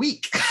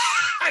 weak.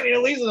 I mean,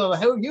 it leaves a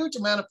huge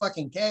amount of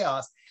fucking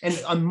chaos and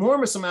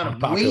enormous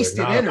amount of wasted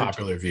energy. Not a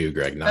popular view,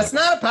 Greg. That's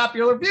not a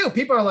popular view.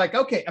 People are like,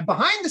 okay,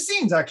 behind the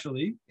scenes,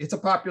 actually, it's a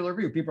popular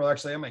view. People are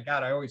actually, oh my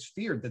God, I always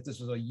feared that this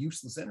was a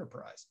useless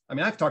enterprise. I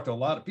mean, I've talked to a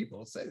lot of people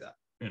who say that,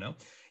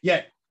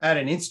 yet at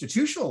an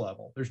institutional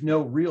level, there's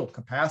no real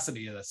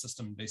capacity of the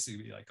system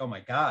basically like, oh my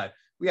God,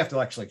 we have to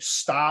actually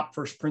stop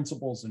first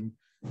principles. And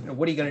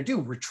what are you going to do?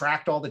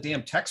 Retract all the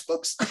damn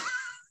textbooks?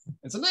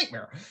 It's a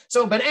nightmare.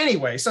 So, but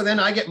anyway, so then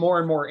I get more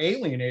and more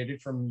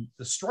alienated from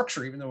the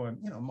structure, even though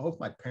both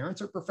my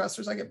parents are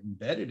professors. I get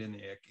embedded in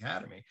the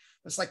academy.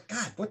 It's like,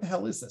 God, what the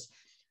hell is this?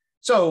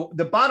 So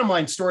the bottom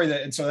line story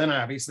and so then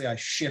obviously I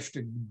shift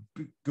and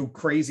go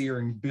crazier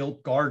and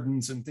build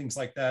gardens and things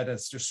like that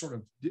as just sort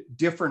of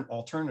different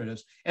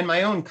alternatives. And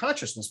my own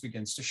consciousness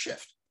begins to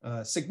shift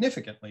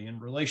significantly in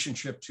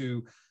relationship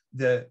to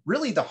the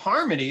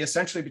harmony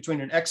essentially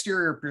between an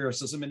exterior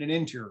empiricism and an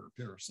interior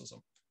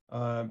empiricism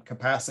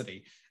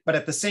capacity, but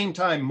at the same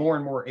time, more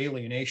and more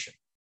alienation.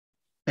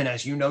 And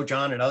as you know,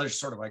 John and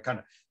others I kind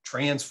of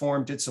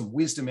transformed, did some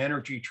wisdom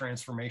energy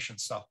transformation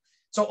stuff.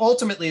 So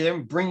ultimately,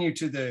 then bring you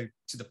to the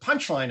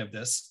punchline of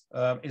this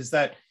is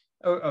that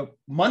a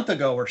month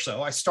ago or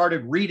so, I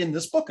started reading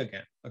this book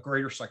again, A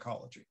Greater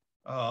Psychology.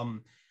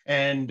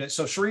 And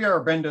so Sri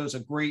Aurobindo is a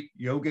great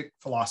yogic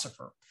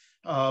philosopher.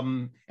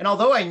 And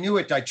although I knew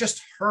it, I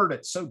just heard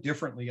it so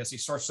differently as he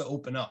starts to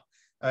open up.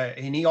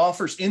 And he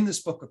offers in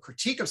this book a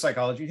critique of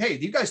psychology. Hey,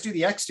 you guys do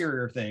the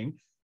exterior thing,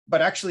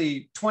 but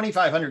actually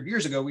 2,500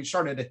 years ago, we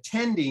started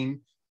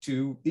attending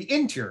to the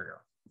interior.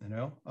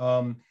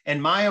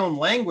 And my own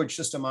language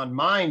system on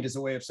mind is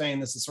a way of saying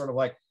this is sort of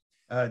like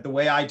the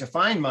way I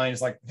define mind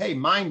is like, hey,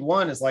 mind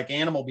 1 is like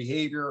animal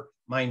behavior.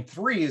 Mind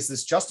 3 is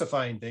this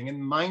justifying thing.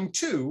 And mind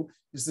 2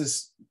 is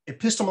this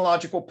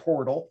epistemological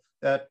portal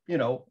that,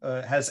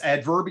 has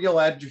adverbial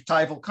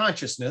adjectival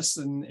consciousness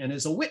and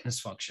is a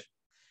witness function.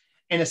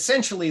 And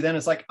essentially then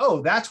it's like,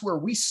 oh, that's where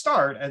we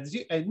start as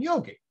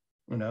yogic.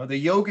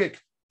 The yogic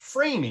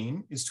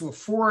framing is to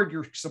afford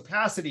your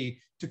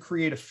capacity to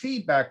create a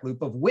feedback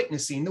loop of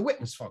witnessing the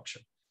witness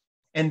function,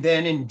 and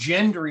then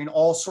engendering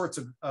all sorts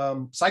of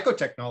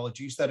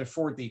psychotechnologies that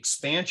afford the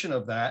expansion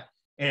of that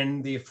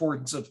and the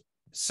affordance of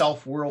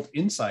self-world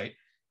insight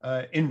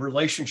in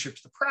relationship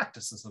to the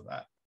practices of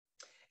that.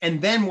 And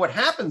then what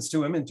happens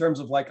to him in terms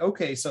of like,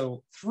 okay,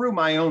 so through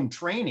my own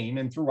training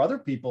and through other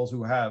people's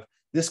who have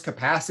this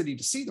capacity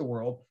to see the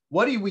world,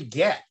 what do we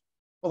get?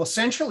 Well,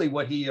 essentially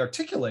what he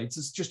articulates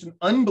is just an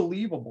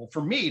unbelievable,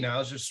 for me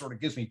now, it just sort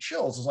of gives me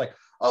chills. It's like,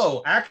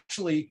 oh,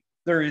 actually,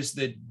 there is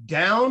the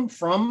down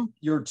from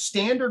your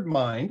standard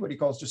mind, what he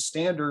calls just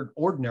standard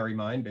ordinary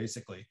mind,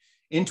 basically,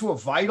 into a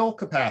vital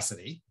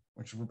capacity,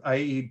 which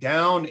i.e.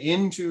 down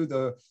into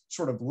the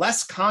sort of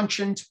less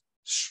conscient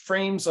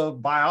frames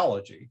of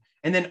biology.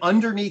 And then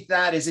underneath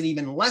that is an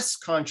even less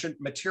conscient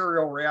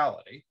material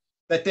reality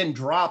that then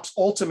drops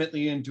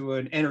ultimately into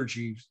an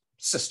energy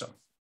system,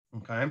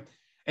 okay?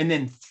 And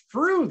then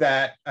through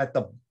that, at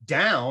the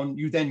down,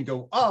 you then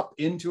go up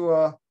into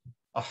a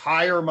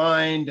higher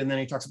mind. And then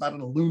he talks about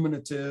an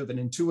illuminative, an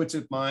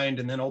intuitive mind,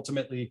 and then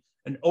ultimately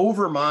an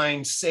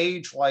overmind,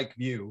 sage-like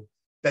view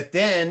that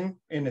then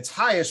in its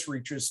highest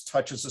reaches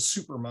touches a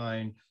super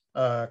mind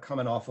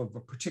coming off of a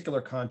particular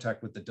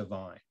contact with the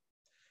divine.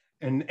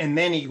 And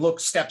then he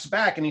steps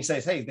back and he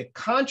says, hey, the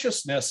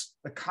consciousness,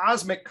 the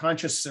cosmic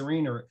conscious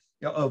serene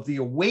of the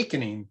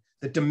awakening,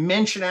 the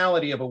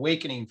dimensionality of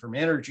awakening from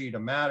energy to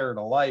matter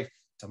to life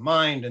to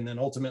mind, and then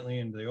ultimately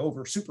into the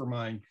over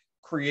supermind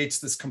creates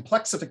this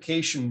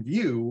complexification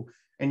view,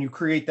 and you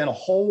create then a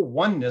whole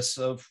oneness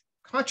of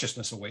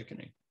consciousness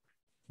awakening.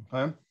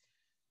 Okay.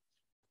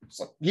 It's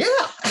like, yeah.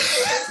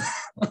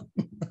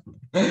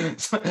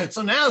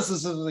 So now this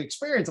is the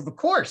experience of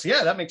course,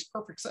 yeah, that makes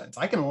perfect sense.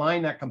 I can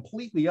line that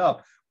completely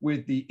up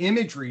with the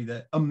imagery,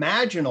 the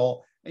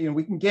imaginal.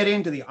 We can get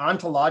into the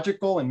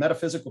ontological and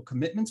metaphysical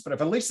commitments, but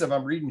if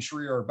I'm reading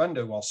Sri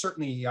Aurobindo, well,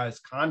 certainly he has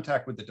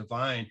contact with the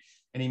divine,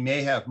 and he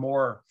may have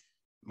more.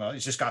 Well,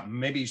 he's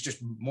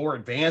just more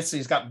advanced. And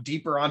he's got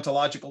deeper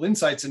ontological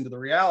insights into the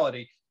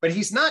reality, but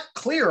he's not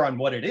clear on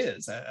what it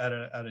is at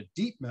a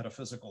deep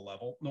metaphysical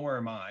level, nor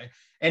am I.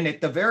 And at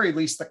the very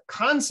least, the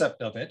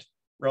concept of it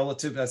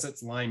relative as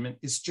its alignment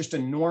is just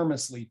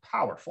enormously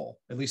powerful,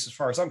 at least as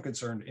far as I'm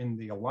concerned, in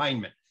the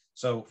alignment.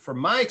 So from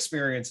my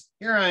experience,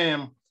 here I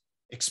am,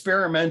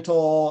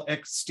 experimental,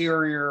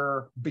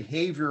 exterior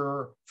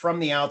behavior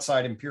from the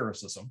outside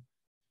empiricism.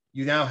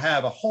 You now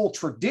have a whole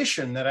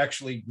tradition that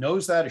actually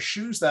knows that,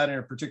 eschews that in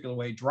a particular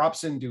way,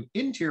 drops into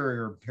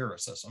interior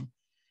empiricism.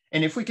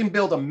 And if we can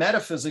build a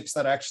metaphysics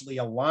that actually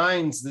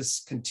aligns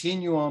this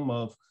continuum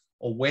of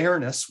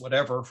awareness,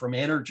 whatever, from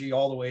energy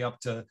all the way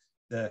up to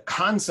the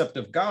concept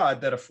of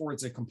God, that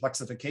affords a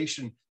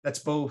complexification that's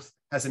both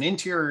has an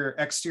interior,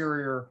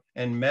 exterior,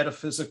 and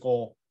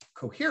metaphysical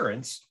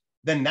coherence,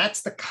 then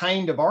that's the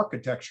kind of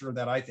architecture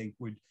that I think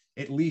would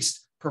at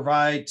least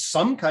provide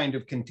some kind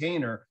of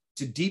container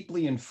to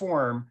deeply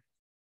inform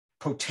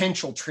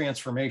potential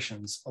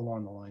transformations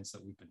along the lines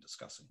that we've been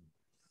discussing.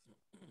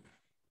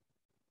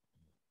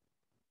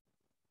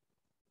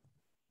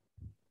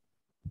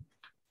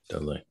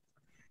 Totally.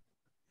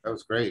 That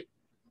was great.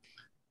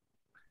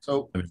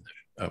 So,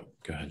 oh,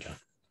 go ahead, John.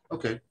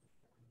 Okay.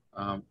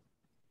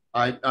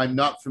 I'm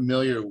not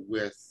familiar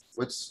with,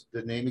 what's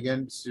the name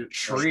again?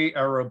 Sri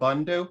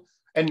Aurobindo.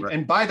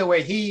 And by the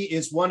way, he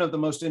is one of the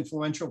most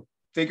influential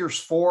figures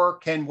for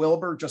Ken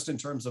Wilber, just in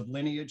terms of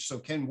lineage. So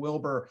Ken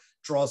Wilber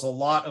draws a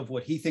lot of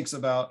what he thinks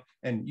about,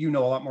 and you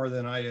know a lot more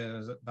than I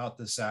do about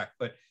this, Zach,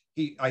 but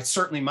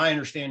my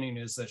understanding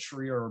is that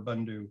Sri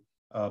Aurobindo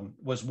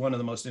was one of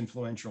the most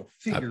influential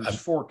figures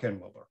for Ken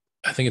Wilber.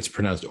 I think it's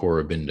pronounced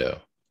Aurobindo.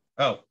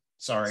 Oh,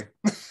 sorry.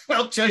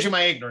 Well, it shows you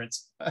my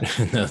ignorance.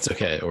 No, it's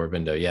okay.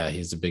 Aurobindo. Yeah,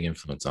 he's a big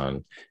influence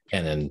on,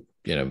 and then,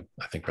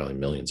 I think probably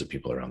millions of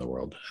people around the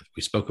world.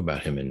 We spoke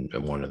about him in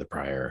one of the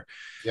prior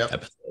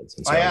episodes.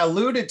 And so I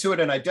alluded to it,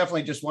 and I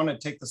definitely just want to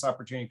take this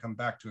opportunity to come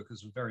back to it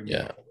because it was very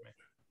meaningful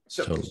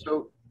to me.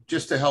 So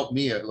just to help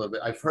me a little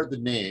bit, I've heard the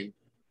name,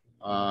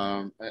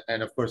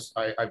 and of course,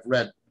 I've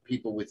read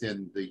people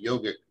within the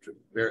yogic,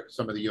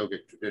 some of the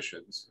yogic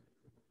traditions,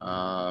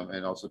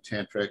 and also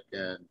tantric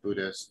and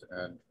Buddhist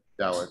and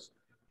Taoist,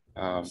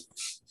 and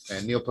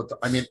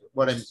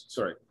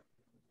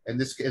and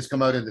this has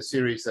come out in the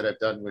series that I've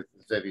done with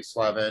Zevi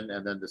Slavin,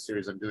 and then the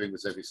series I'm doing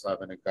with Zevi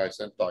Slavin and Guy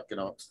Sentok,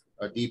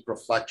 a deep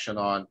reflection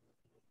on,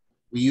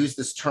 we use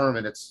this term,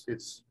 and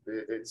it's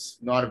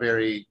not a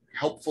very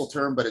helpful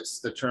term, but it's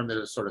the term that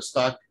is sort of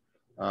stuck.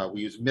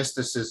 We use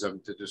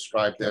mysticism to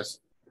describe this.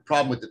 The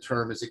problem with the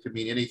term is it could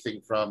mean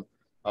anything from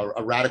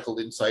a radical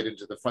insight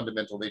into the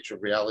fundamental nature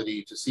of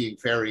reality to seeing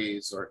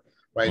fairies,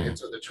 right? And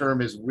so the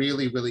term is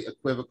really, really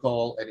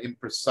equivocal and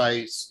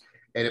imprecise,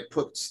 and it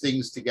puts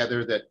things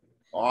together that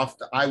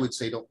often, I would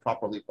say, don't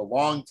properly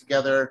belong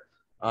together.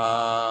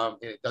 And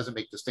it doesn't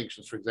make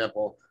distinctions, for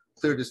example,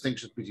 clear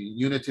distinctions between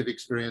unitive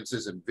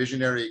experiences and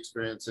visionary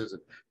experiences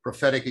and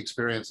prophetic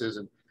experiences.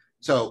 And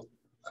so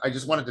I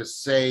just wanted to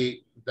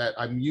say that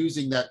I'm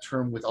using that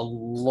term with a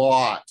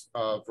lot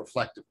of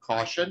reflective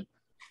caution.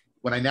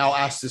 When I now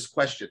ask this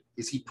question,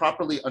 is he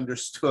properly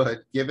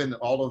understood, given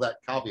all of that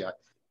caveat?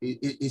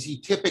 Is he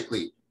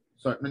typically,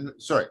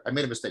 sorry, I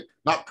made a mistake,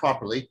 not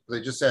properly, because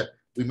I just said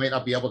we may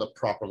not be able to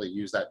properly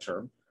use that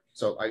term.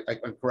 So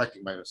I'm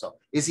correcting myself.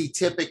 Is he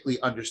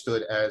typically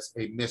understood as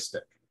a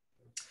mystic?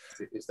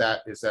 Is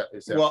that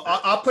well,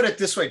 I'll put it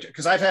this way,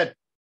 because I've had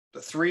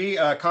 3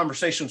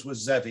 conversations with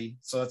Zevi.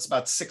 So that's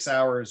about 6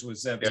 hours with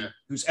Zevi,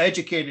 who's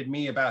educated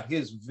me about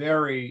his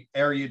very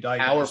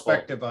erudite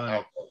perspective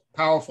on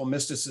powerful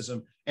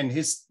mysticism. And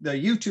the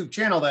YouTube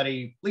channel that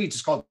he leads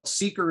is called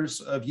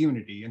Seekers of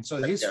Unity. And so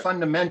his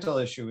fundamental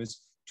issue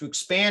is to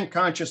expand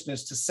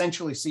consciousness to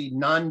essentially see the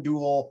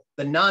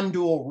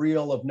non-dual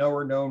real of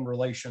knower known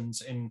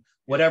relations in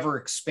whatever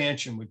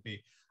expansion would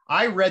be.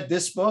 I read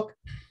this book,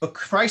 but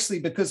precisely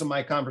because of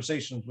my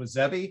conversations with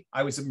Zevi,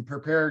 I was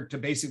prepared to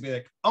basically be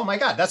like, oh my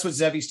God, that's what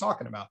Zevi's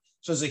talking about.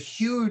 So there's a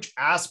huge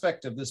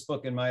aspect of this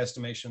book, in my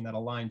estimation, that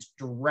aligns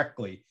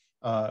directly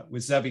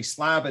with Zevi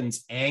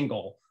Slavin's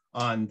angle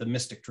on the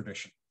mystic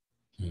tradition.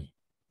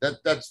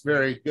 That's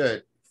very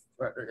good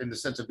in the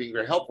sense of being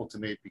very helpful to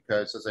me,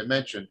 because as I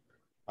mentioned,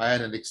 I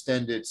had an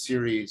extended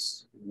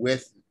series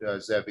with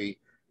Zevi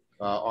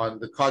on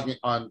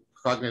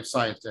cognitive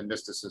science and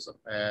mysticism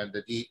and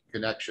the deep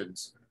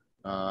connections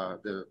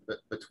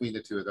between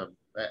the two of them.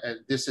 And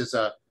this is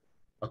a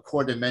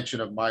core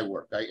dimension of my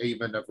work. I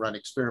even have run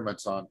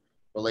experiments on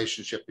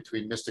relationship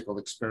between mystical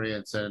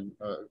experience and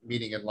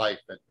meaning in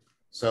life. And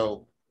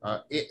so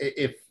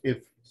if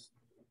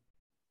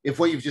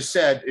what you've just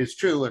said is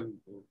true, and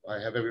I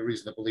have every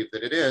reason to believe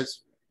that it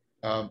is,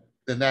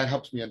 then that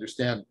helps me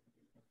understand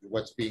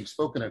what's being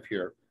spoken of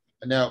here.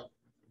 And now,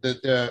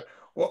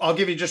 well, I'll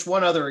give you just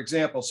one other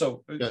example.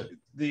 So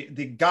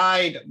the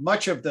guide,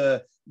 much of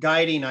the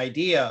guiding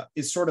idea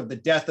is sort of the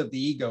death of the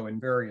ego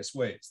in various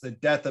ways, the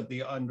death of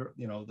the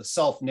the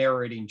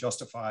self-narrating,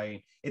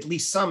 justifying, at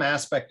least some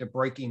aspect of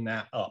breaking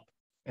that up,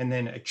 and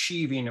then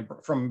achieving,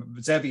 from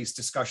Zevi's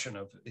discussion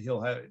of,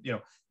 he'll have,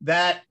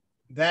 that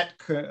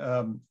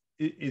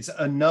is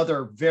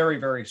another very,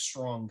 very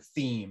strong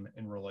theme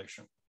in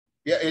relation.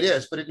 Yeah, it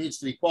is, but it needs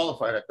to be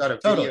qualified. I've got a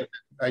video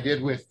I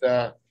did with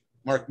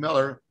Mark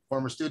Miller,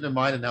 former student of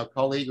mine and now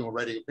colleague, and we're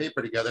writing a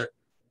paper together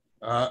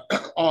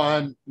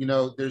on,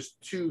 there's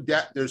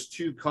at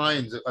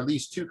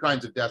least two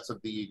kinds of deaths of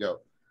the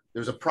ego.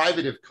 There's a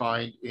privative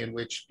kind in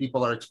which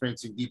people are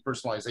experiencing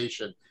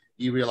depersonalization,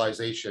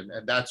 derealization,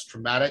 and that's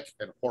traumatic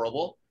and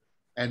horrible.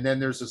 And then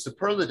there's a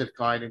superlative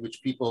kind in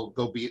which people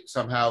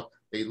somehow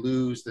they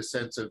lose the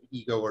sense of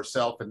ego or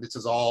self, and this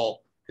is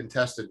all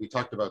contested. We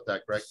talked about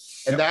that, Greg.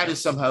 And that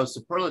is somehow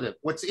superlative.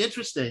 What's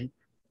interesting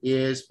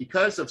is,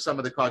 because of some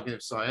of the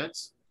cognitive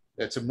science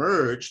that's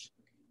emerged,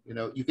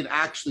 you can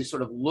actually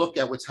sort of look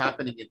at what's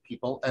happening in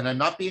people. And I'm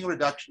not being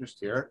reductionist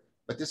here,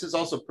 but this is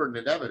also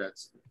pertinent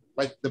evidence.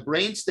 Like, the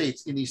brain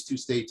states in these two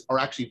states are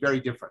actually very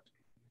different.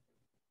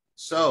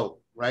 So,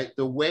 right,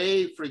 the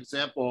way, for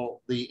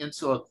example, the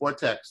insular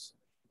cortex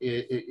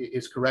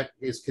is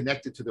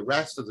connected to the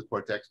rest of the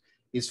cortex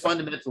is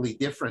fundamentally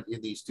different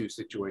in these two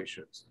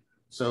situations.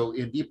 So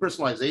in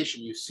depersonalization,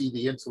 you see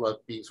the insula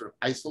being sort of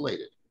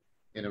isolated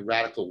in a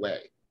radical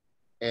way.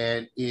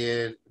 And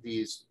in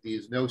these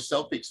no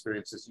self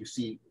experiences, you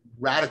see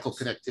radical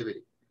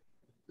connectivity.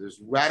 There's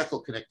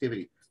radical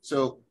connectivity.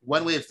 So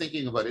one way of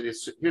thinking about it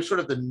is, here's sort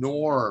of the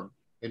norm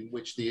in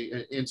which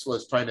the insula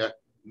is trying to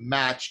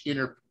match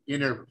inner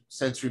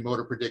sensory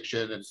motor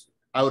prediction and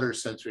outer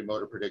sensory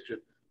motor prediction,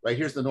 right?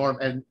 Here's the norm,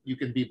 and you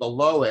can be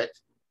below it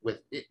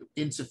with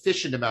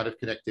insufficient amount of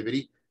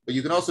connectivity, but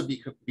you can also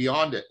be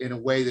beyond it in a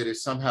way that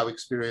is somehow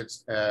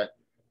experienced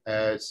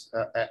as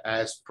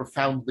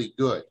profoundly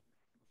good.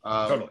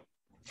 Totally.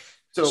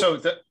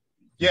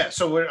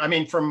 So I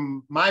mean,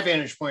 from my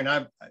vantage point,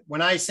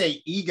 when I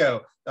say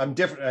ego, I'm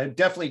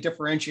definitely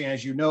differentiating,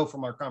 as you know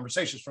from our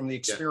conversations, from the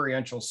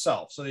experiential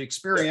self. So the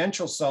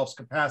experiential self's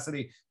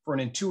capacity for an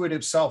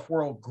intuitive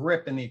self-world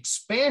grip and the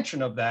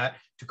expansion of that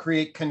to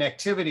create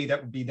connectivity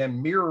that would be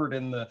then mirrored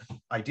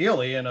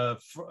ideally in a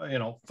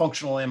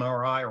functional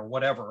MRI or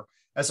whatever,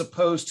 as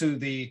opposed to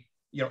the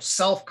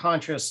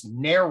self-conscious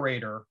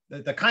narrator,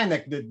 the kind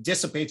that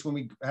dissipates when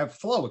we have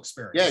flow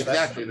experience. Yeah,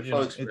 exactly. The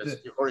flow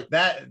experience.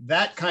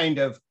 That kind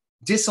of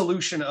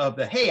dissolution of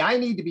hey, I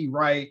need to be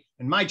right,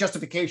 and my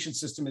justification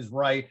system is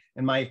right,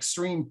 and my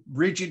extreme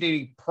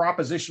rigidity,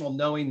 propositional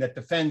knowing that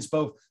defends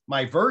both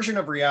my version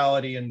of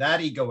reality and that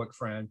egoic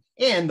friend,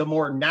 and the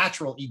more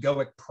natural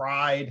egoic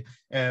pride,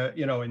 and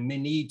the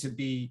need to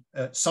be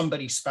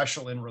somebody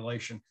special in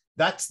relation.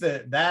 That's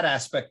that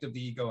aspect of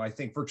the ego. I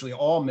think virtually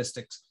all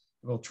mystics,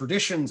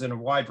 traditions and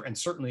and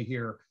certainly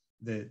here,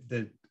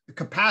 the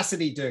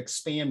capacity to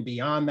expand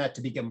beyond that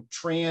to become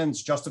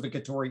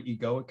trans-justificatory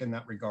egoic in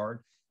that regard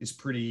is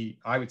pretty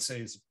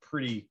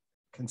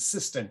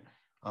consistent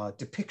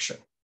depiction.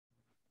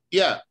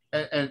 Yeah,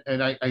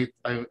 and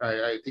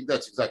I think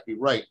that's exactly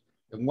right.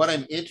 And what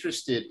I'm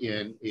interested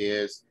in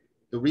is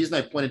the reason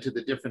I pointed to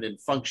the different in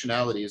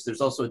functionality is there's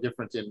also a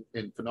difference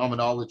in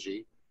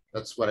phenomenology.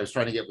 That's what I was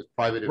trying to get with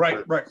privative,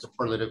 right.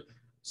 superlative.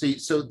 See,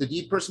 so the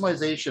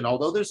depersonalization,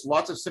 although there's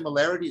lots of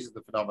similarities in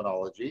the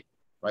phenomenology,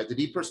 right? The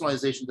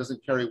depersonalization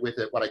doesn't carry with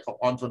it what I call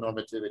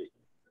ontonormativity,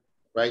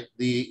 right?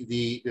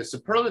 The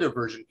superlative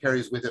version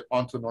carries with it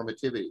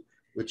ontonormativity,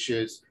 which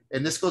is,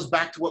 and this goes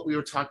back to what we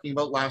were talking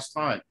about last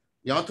time.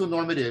 The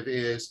ontonormative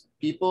is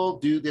people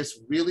do this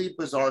really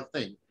bizarre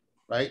thing,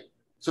 right?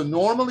 So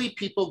normally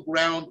people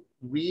ground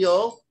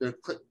real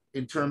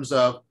in terms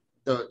of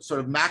the sort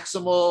of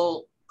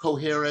maximal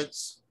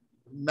coherence,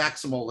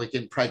 maximal like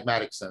in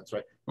pragmatic sense,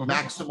 right?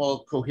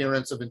 Maximal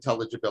coherence of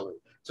intelligibility.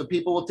 So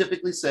people will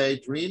typically say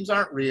dreams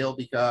aren't real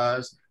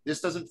because this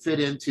doesn't fit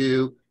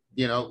into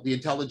the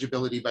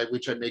intelligibility by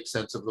which I make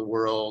sense of the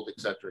world, et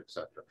cetera, et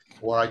cetera.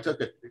 Or I took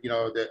it,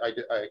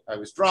 that I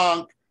was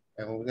drunk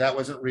and that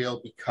wasn't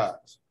real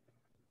because.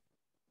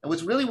 And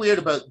what's really weird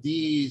about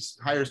these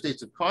higher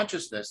states of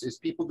consciousness is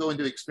people go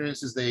into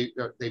experiences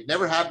they've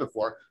never had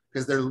before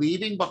because they're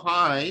leaving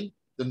behind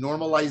the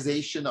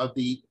normalization of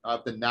the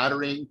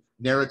nattering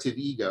narrative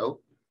ego.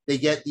 They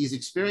get these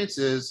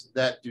experiences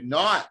that do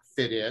not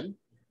fit in,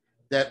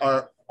 that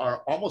are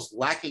almost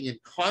lacking in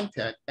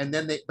content. And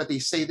then they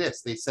say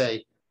this, they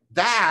say,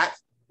 that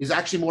is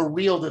actually more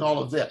real than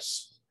all of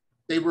this.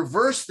 They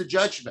reverse the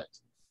judgment.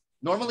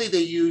 Normally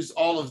they use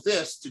all of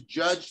this to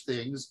judge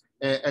things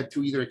and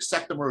to either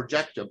accept them or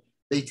reject them.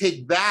 They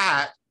take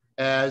that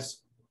and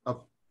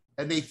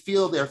they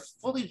feel they're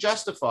fully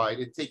justified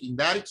in taking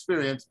that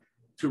experience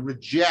to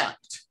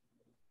reject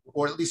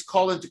or at least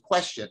call into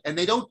question. And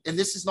they don't, and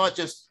this is not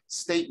just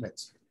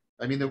statements.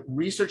 I mean, the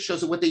research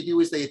shows that what they do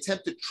is they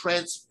attempt to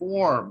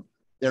transform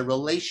their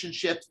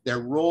relationships, their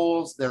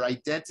roles, their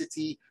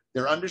identity,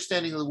 their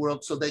understanding of the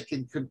world so they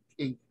can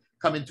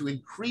come into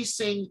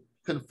increasing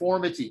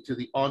conformity to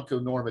the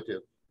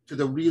ontonormative, to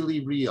the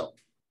really real.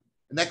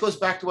 And that goes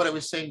back to what I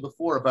was saying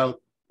before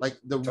about like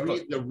the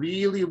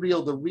really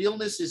real. The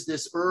realness is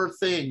this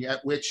thing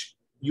at which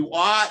you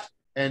ought,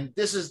 and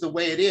this is the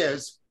way it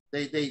is.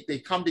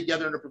 They come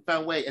together in a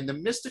profound way. And the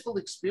mystical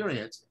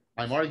experience,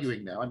 I'm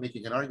arguing now, I'm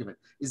making an argument,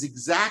 is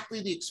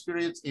exactly the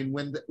experience in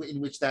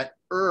which that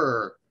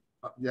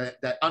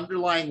that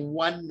underlying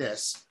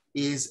oneness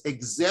is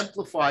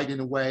exemplified in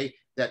a way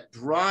that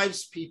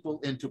drives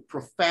people into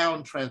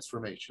profound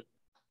transformation.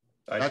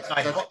 I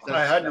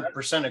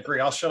 100% agree.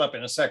 I'll shut up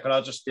in a sec, but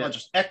I'll just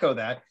echo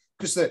that.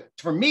 Because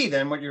for me,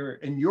 then, what you're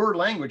in your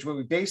language,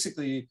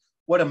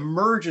 what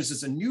emerges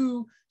is a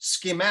new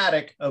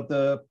schematic of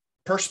the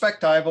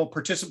perspectival,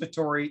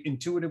 participatory,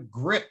 intuitive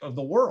grip of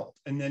the world,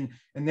 and then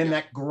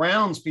that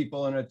grounds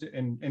people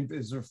in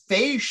is a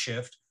phase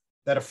shift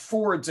that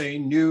affords a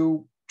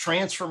new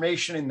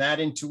transformation in that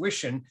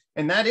intuition.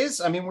 And that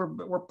is, I mean,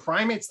 we're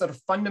primates that are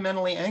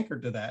fundamentally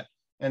anchored to that.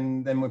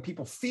 And then when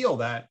people feel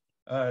that,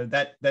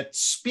 that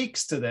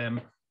speaks to them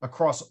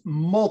across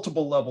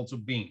multiple levels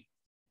of being.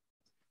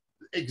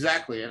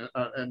 Exactly,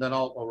 and then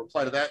I'll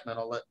reply to that, and then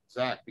I'll let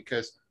Zach,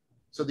 because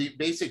so the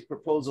basic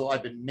proposal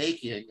I've been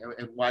making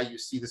and why you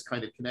see this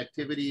kind of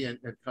connectivity and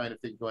kind of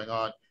thing going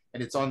on,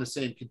 and it's on the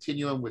same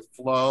continuum with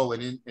flow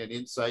and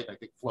insight. I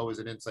think flow is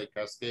an insight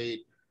cascade.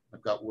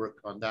 I've got work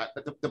on that.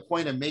 But the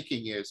point I'm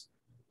making is,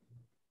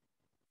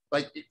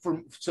 like,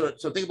 so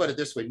think about it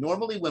this way.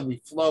 Normally when we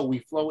flow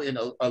in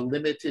a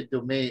limited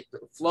domain.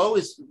 Flow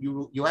is,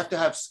 you have to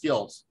have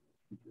skills,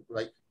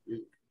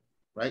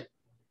 right?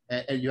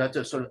 And you have to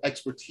have sort of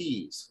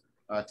expertise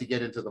to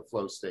get into the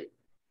flow state.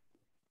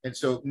 And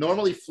so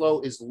normally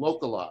flow is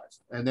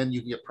localized, and then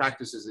you get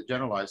practices that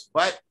generalize.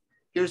 But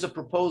here's a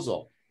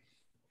proposal.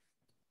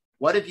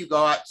 What if you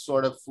got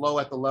sort of flow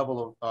at the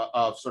level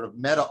of sort of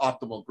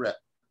meta-optimal grip?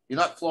 You're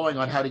not flowing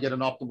on how to get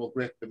an optimal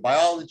grip in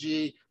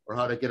biology or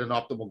how to get an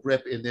optimal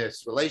grip in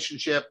this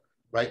relationship,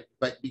 right?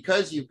 But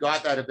because you've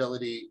got that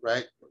ability,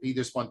 right,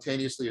 either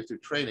spontaneously or through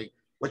training,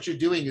 what you're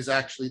doing is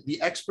actually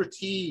the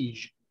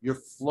expertise you're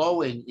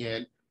flowing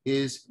in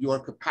is your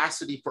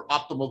capacity for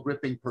optimal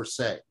gripping per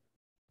se.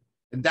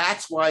 And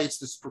that's why it's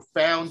this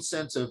profound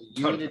sense of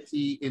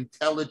unity,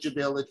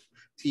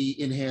 intelligibility,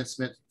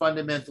 enhancement,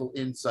 fundamental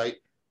insight.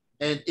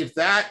 And if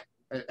that,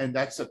 and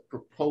that's a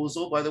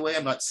proposal, by the way,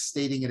 I'm not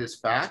stating it as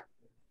fact,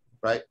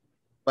 right?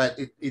 But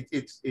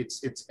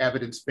it's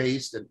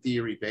evidence-based and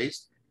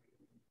theory-based.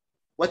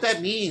 What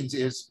that means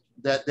is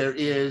that there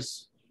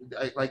is,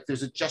 like,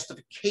 there's a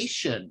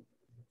justification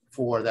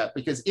for that,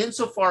 because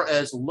insofar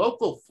as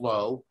local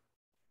flow,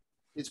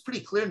 it's pretty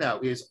clear now,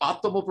 is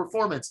optimal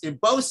performance in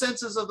both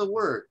senses of the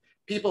word.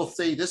 People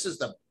say, this is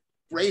the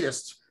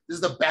greatest, this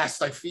is the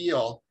best I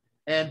feel,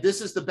 and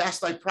this is the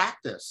best I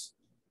practice.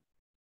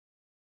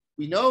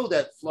 We know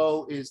that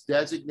flow is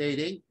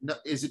designating,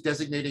 is it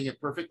designating it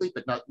perfectly?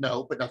 But not,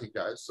 no, but nothing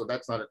does. So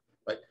that's not it,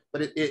 right?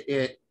 But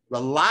it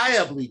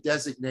reliably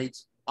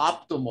designates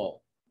optimal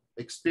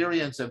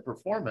experience and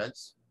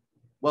performance.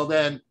 Well,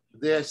 then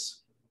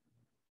this,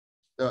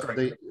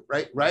 the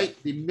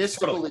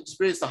mystical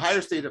experience, the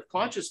higher state of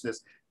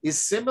consciousness is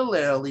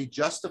similarly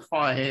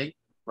justifying,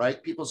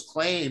 right, people's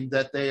claim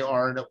that they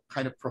are in a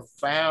kind of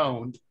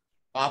profound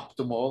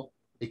optimal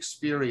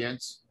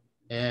experience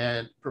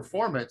and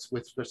performance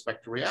with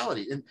respect to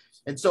reality.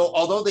 And so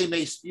although they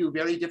may spew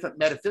very different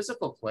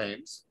metaphysical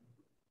claims,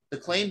 the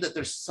claim that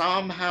they're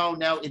somehow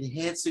now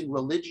enhancing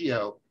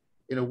religio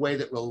in a way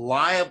that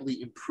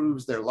reliably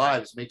improves their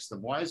lives, makes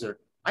them wiser,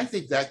 I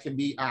think that can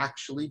be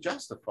actually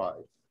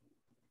justified.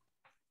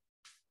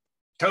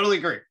 Totally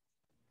agree.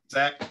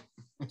 Zach?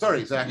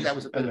 Sorry, Zach, that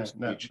was a bit of a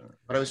speech,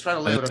 but I was trying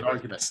to lay out an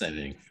argument.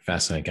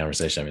 Fascinating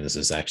conversation. I mean, this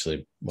is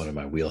actually one of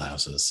my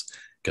wheelhouses,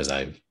 because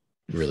I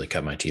really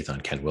cut my teeth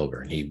on Ken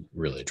Wilber, and he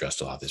really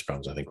addressed a lot of these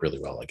problems, I think, really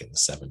well, like in the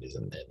 70s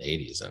and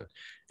 80s.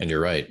 And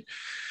you're right,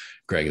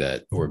 Greg,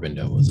 that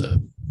Aurobindo was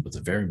a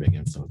very big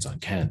influence on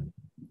Ken.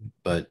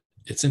 But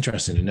it's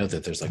interesting to note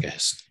that there's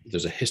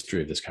a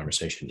history of this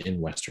conversation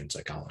in Western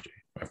psychology.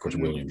 Of course,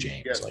 William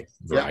James, like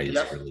varieties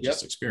of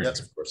religious experience,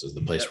 of course, is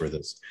the place where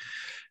this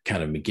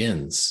kind of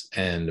begins.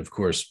 And of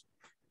course,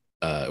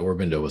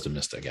 Aurobindo was a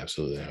mystic,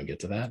 absolutely. I'll get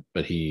to that.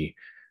 But he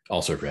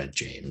also read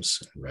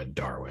James, read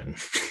Darwin,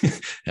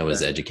 and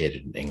was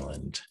educated in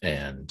England.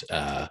 And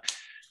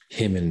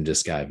him and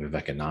this guy,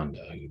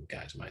 Vivekananda, who you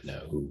guys might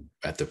know, who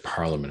at the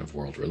Parliament of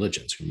World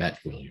Religions, who met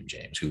William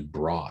James, who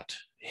brought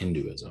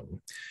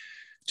Hinduism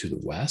to the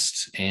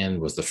West,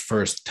 and was the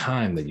first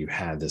time that you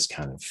had this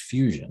kind of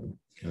fusion.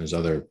 And there's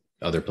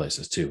other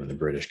places too, when the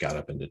British got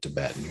up into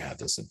Tibet and you had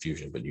this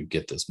infusion, but you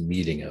get this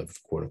meeting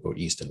of quote unquote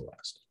East and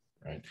West,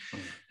 right?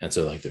 Mm-hmm. And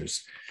so like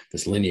there's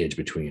this lineage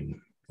between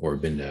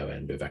Aurobindo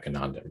and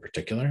Vivekananda in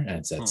particular, and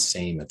it's that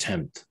same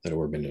attempt that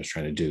Aurobindo is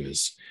trying to do,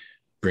 is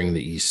bring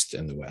the East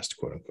and the West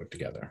quote unquote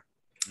together.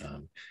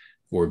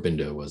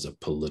 Aurobindo was a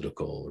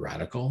political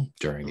radical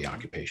during the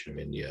occupation of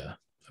India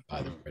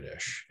by the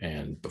British,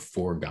 and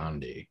before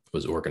Gandhi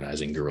was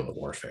organizing guerrilla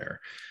warfare,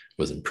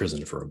 was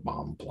imprisoned for a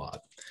bomb plot.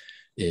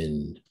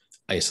 In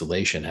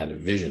isolation, had a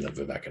vision of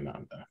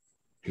Vivekananda,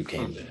 who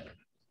came to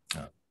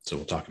him. So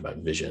we'll talk about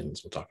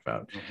visions. We'll talk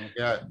about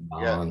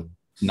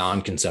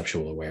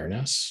non-conceptual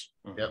awareness,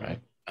 right?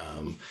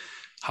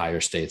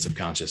 Higher states of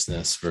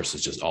consciousness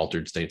versus just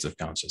altered states of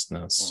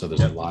consciousness. So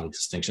there's a lot of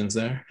distinctions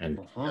there, and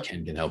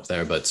Ken can help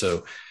there. But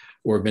so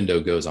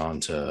Aurobindo goes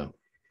on to,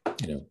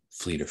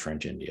 flee to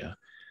French India.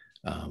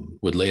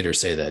 Would later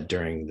say that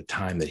during the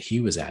time that he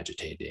was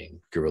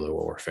agitating, guerrilla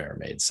warfare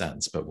made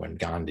sense. But when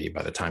Gandhi,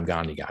 by the time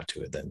Gandhi got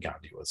to it, then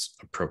Gandhi was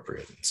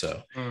appropriate. And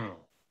so,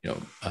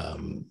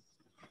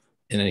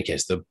 in any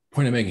case, the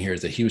point I'm making here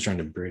is that he was trying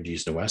to bridge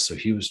East and West. So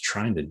he was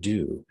trying to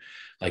do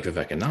like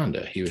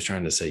Vivekananda. He was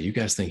trying to say, you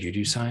guys think you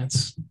do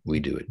science?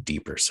 We do a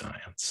deeper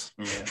science.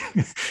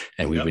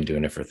 And we've been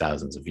doing it for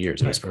thousands of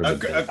years. It was part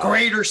of a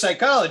greater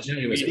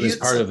psychology. It was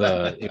part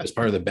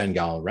of the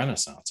Bengal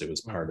Renaissance. It was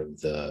part of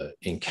the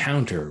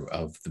encounter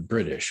of the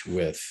British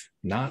with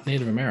not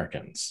Native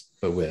Americans,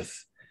 but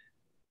with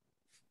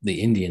the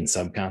Indian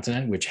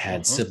subcontinent, which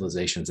had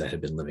civilizations that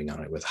had been living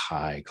on it with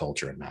high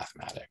culture and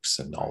mathematics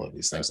and all of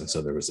these things. And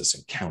so there was this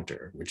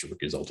encounter, which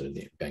resulted in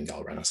the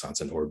Bengal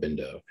Renaissance, and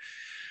Aurobindo,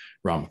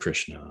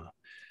 Ramakrishna,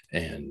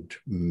 and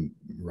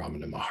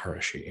Ramana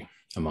Maharishi,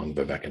 among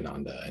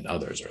Vivekananda and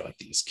others, are like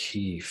these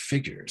key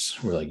figures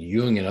where like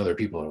Jung and other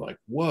people are like,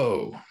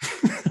 whoa,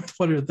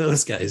 what are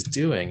those guys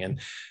doing?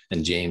 And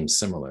James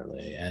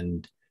similarly.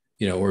 And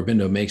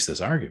Aurobindo makes this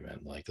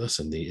argument, like,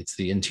 listen, it's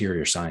the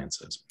interior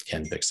sciences.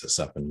 Ken picks this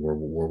up, and we're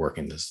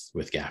working this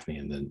with Gaffney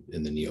in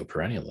the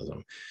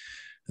neo-perennialism,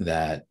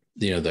 that,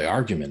 the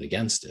argument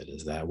against it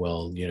is that,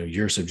 well,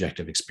 your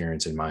subjective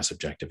experience and my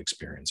subjective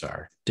experience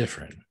are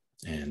different.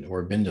 And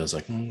Aurobindo's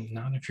like,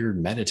 not if you're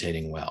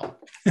meditating well,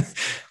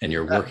 and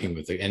you're working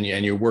with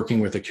you're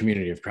working with a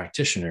community of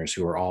practitioners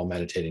who are all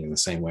meditating in the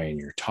same way, and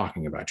you're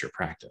talking about your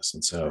practice.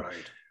 And so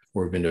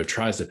Aurobindo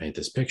tries to paint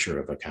this picture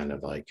of a kind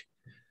of like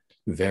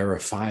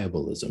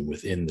verifiableism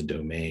within the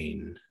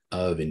domain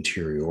of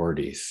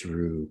interiority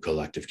through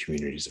collective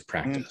communities of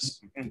practice.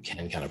 And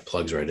Ken kind of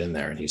plugs right in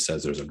there, and he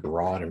says there's a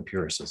broad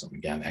empiricism,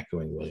 again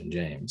echoing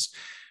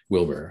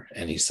Wilber,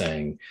 and he's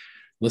saying,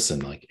 listen,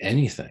 like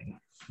anything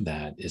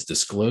that is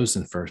disclosed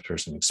in first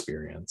person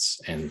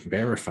experience and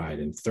verified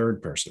in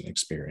third person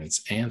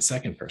experience and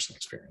second person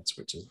experience,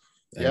 which is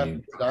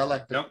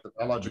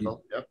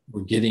dialogical.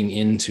 We're getting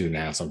into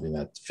now something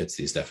that fits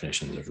these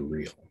definitions of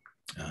real.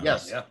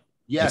 Yes.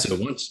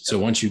 So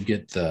once you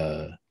get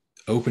the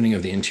opening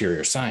of the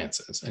interior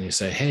sciences and you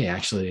say, hey,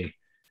 actually,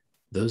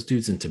 those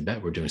dudes in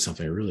Tibet were doing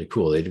something really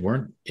cool. They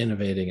weren't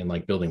innovating and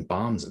like building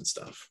bombs and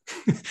stuff,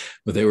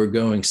 but they were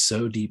going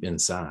so deep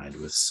inside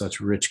with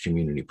such rich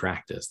community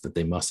practice that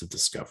they must have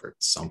discovered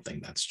something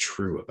that's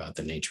true about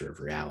the nature of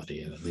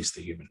reality and at least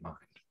the human mind,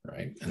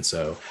 right? And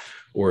so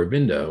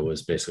Aurobindo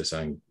was basically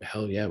saying,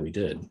 hell yeah, we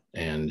did.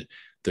 And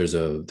there's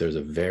a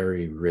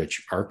very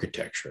rich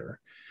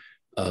architecture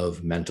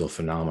of mental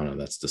phenomena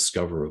that's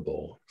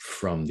discoverable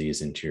from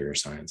these interior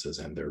sciences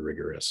and their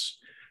rigorous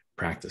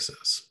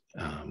practices.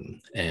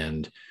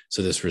 And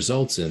so this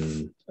results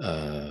in,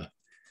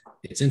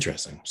 it's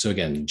interesting. So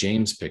again,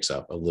 James picks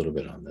up a little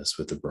bit on this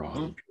with the broad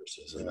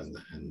empiricism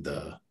and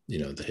the,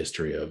 the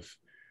history of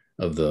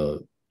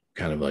the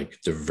kind of like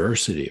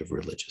diversity of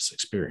religious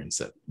experience,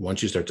 that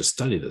once you start to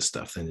study this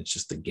stuff, then it's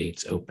just the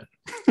gates open.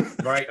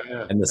 Right.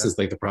 And this is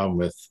like the problem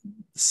with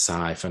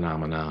psi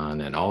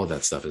phenomenon and all of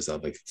that stuff, is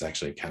that like it's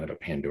actually kind of a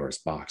Pandora's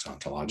box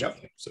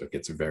ontologically. So it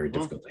gets very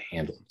difficult to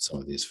handle some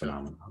of these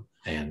phenomena.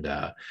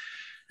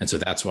 And so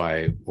that's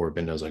why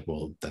Aurobindo's like,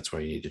 well, that's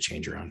why you need to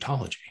change your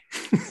ontology.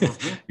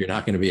 You're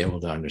not going to be able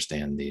to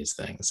understand these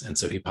things. And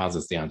so he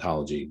posits the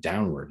ontology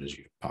downward, as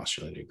you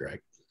postulated,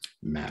 Greg: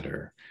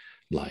 matter,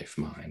 life,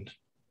 mind.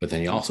 But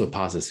then he also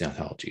posits the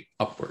ontology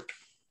upward.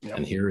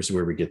 And here's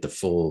where we get the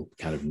full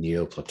kind of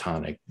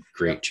Neoplatonic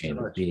great chain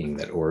of being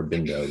that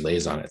Aurobindo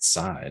lays on its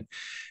side.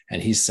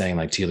 And he's saying,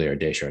 like Teilhard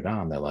de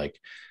Chardin, that like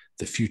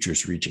the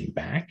future's reaching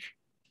back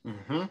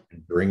and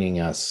bringing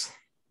us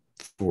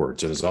forward.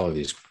 So there's all of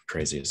these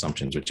crazy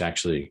assumptions, which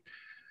actually,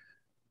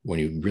 when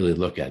you really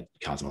look at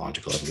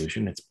cosmological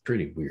evolution, it's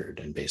pretty weird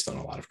and based on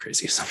a lot of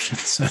crazy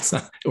assumptions. So it's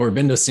not,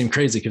 Aurobindo seemed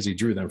crazy because he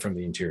drew them from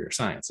the interior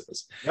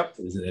sciences. It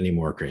isn't any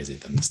more crazy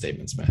than the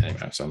statements made.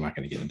 Anyway, so I'm not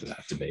going to get into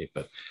that debate.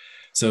 But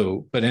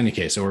in any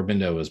case,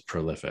 Aurobindo was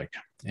prolific.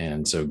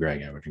 And so,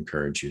 Greg, I would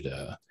encourage you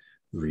to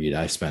read.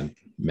 I spent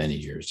many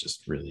years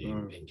just really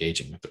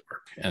engaging with the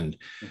work. And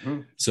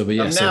so, but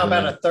yeah, I'm now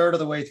about a third of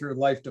the way through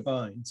Life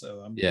Divine.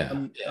 So I'm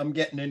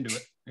getting into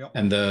it.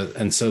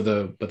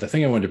 But the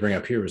thing I wanted to bring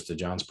up here was to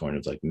John's point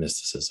of like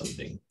mysticism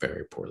being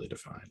very poorly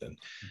defined.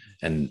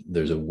 And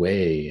there's a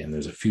way, and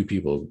there's a few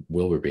people,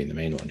 Wilber being the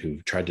main one, who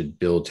tried to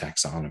build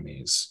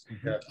taxonomies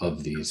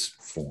of these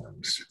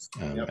forms.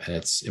 And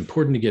it's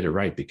important to get it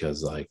right,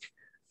 because like,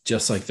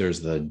 just like there's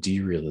the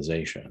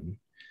derealization,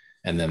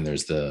 and then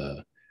there's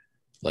the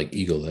like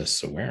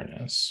egoless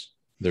awareness,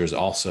 there's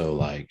also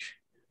like,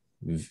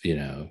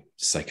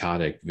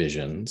 psychotic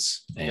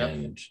visions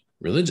and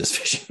religious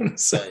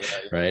visions,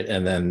 right?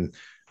 And then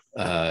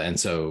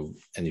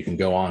and you can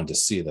go on to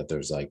see that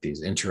there's like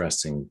these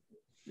interesting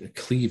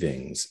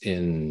cleavings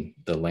in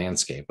the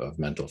landscape of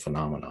mental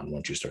phenomenon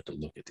once you start to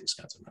look at these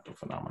kinds of mental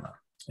phenomena.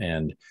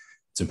 And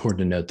it's important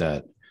to note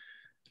that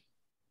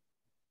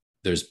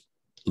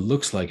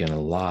looks like in a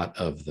lot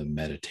of the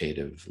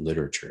meditative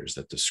literatures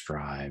that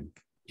describe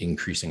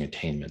increasing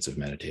attainments of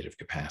meditative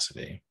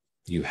capacity,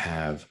 you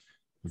have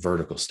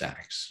vertical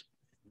stacks,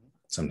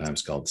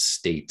 sometimes called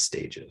state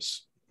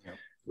stages,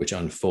 which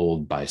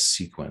unfold by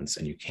sequence,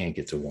 and you can't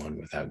get to one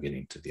without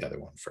getting to the other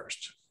one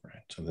first,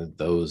 right? So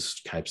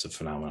those types of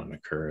phenomena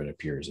occur. It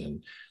appears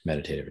in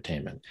meditative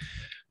attainment.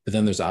 But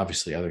then there's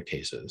obviously other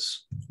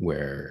cases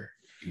where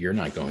you're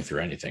not going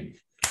through anything.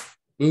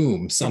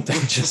 Boom, something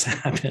just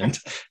happened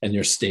and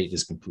your state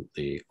is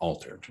completely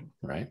altered,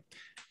 right?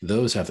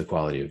 Those have the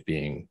quality of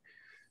being,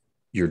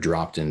 you're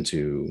dropped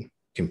into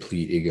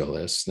complete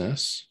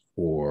egolessness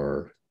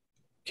or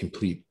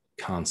complete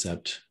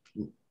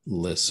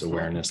conceptless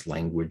awareness,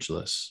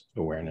 languageless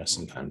awareness.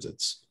 Sometimes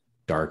it's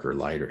dark or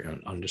light or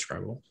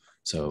undescribable.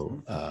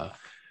 So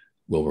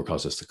Wilber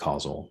calls this the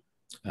causal,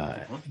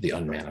 the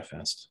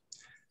unmanifest.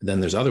 And then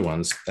there's other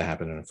ones that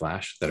happen in a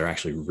flash that are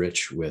actually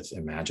rich with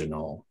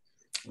imaginal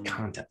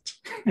content,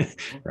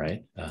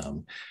 right?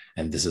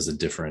 And this is a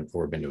different,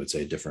 Aurobindo would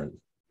say, a different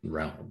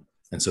realm.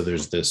 And so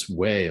there's this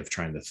way of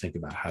trying to think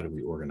about how do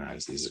we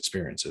organize these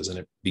experiences. And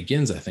it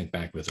begins, I think,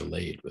 back with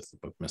Alade, with the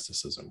book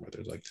Mysticism, where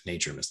there's like the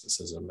nature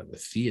mysticism and the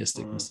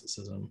theistic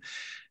mysticism,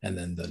 and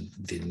then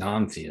the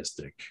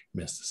non-theistic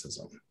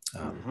mysticism.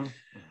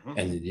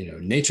 And, you know,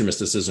 nature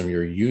mysticism,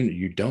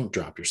 you don't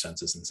drop your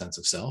senses and sense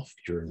of self.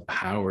 You're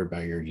empowered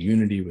by your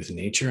unity with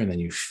nature, and then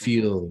you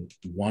feel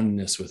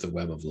oneness with the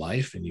web of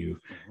life, and you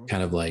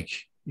kind of like,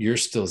 you're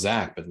still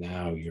Zach, but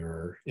now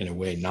you're in a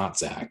way not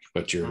Zach,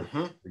 but you're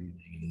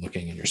breathing and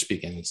looking and you're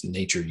speaking. It's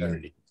nature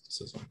unity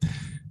mysticism.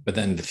 But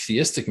then the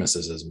theistic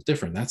mysticism is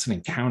different. That's an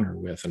encounter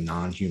with a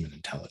non-human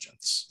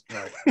intelligence,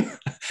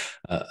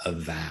 a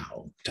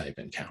thou type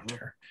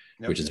encounter,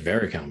 which is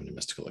very common in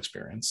mystical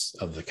experience,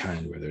 of the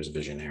kind where there's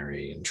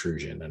visionary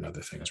intrusion and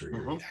other things where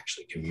you're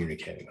actually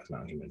communicating with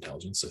non-human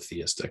intelligence. So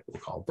theistic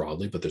we'll call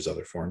broadly, but there's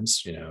other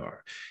forms, you know,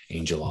 or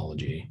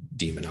angelology,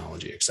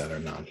 demonology, et cetera,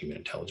 non-human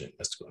intelligent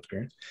mystical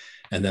experience.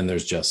 And then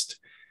there's just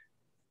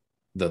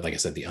the, like I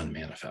said, the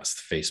unmanifest,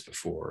 face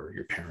before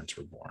your parents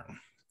were born,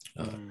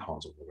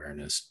 causal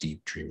awareness,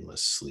 deep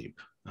dreamless sleep.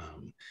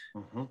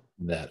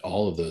 That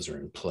all of those are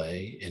in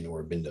play in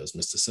Aurobindo's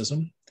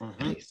mysticism.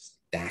 And he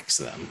stacks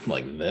them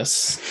like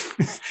this,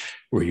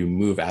 where you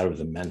move out of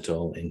the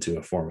mental into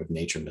a form of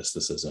nature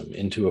mysticism,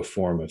 into a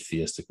form of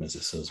theistic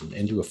mysticism,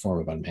 into a form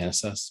of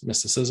unmanifest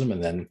mysticism.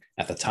 And then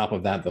at the top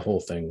of that, the whole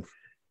thing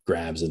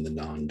grabs in the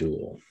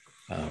non-dual,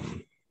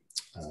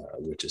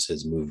 which is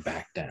his move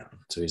back down.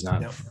 So he's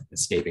not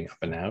escaping up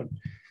and out.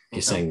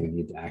 He's saying we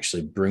need to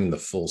actually bring the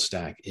full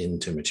stack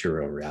into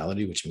material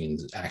reality, which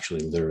means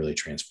actually literally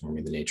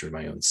transforming the nature of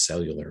my own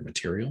cellular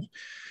material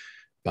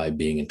by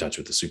being in touch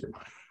with the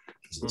supermind.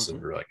 So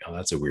we're like, oh,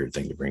 that's a weird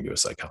thing to bring to a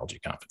psychology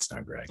conference now,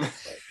 Greg.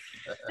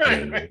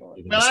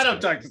 Well, I don't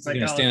talk to psychology.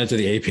 You're gonna stand up to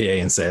the APA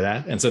and say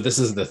that. And so this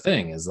is the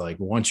thing, is like,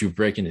 once you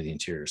break into the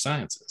interior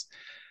sciences,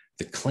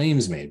 the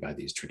claims made by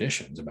these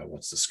traditions about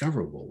what's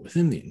discoverable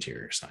within the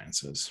interior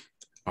sciences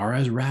are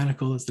as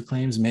radical as the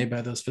claims made by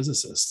those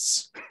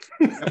physicists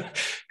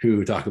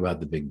who talk about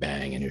the Big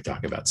Bang and who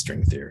talk about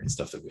string theory and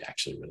stuff that we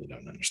actually really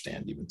don't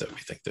understand, even though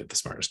we think they're the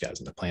smartest guys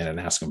on the planet, and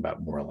ask them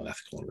about moral and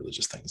ethical and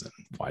religious things. And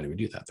why do we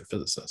do that? They're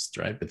physicists,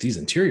 right? But these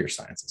interior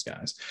sciences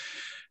guys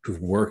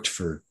who've worked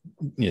for,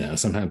 you know,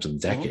 sometimes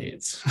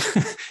decades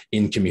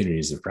in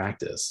communities of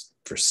practice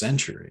for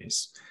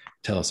centuries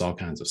tell us all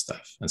kinds of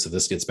stuff. And so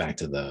this gets back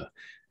to the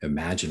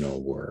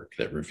imaginal work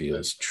that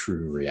reveals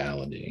true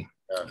reality.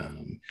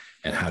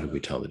 And how do we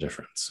tell the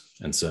difference?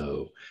 And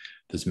so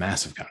there's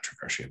massive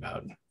controversy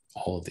about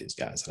all of these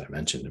guys that I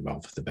mentioned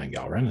involved with the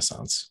Bengal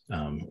Renaissance,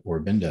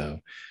 Aurobindo,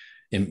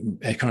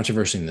 a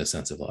controversy in the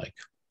sense of like,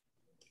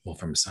 well,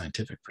 from a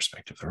scientific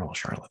perspective, they're all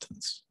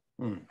charlatans.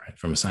 Right?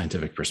 From a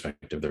scientific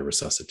perspective, they're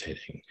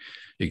resuscitating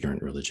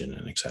ignorant religion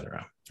and et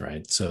cetera,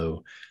 right?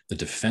 So the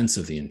defense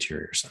of the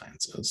interior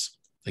sciences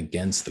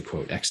against the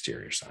quote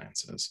exterior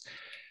sciences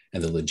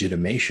and the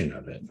legitimation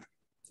of it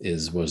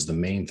was the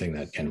main thing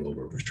that Ken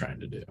Wilber was trying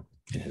to do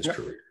in his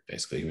career.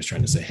 Basically, he was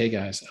trying to say, hey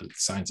guys,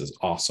 science is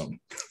awesome,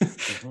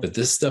 but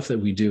this stuff that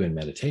we do in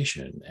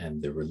meditation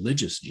and the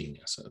religious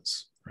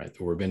geniuses, right? The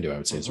Aurobindo, I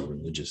would say, is a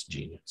religious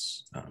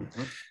genius.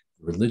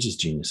 Religious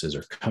geniuses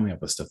are coming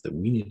up with stuff that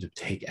we need to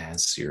take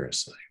as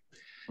seriously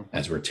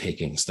as we're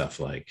taking stuff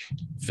like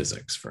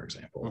physics, for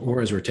example,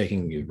 or as we're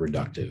taking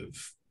reductive,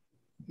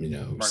 you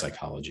know,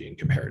 psychology and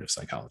comparative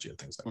psychology and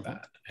things like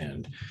that.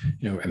 And,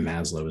 you know, and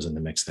Maslow is in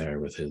the mix there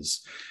with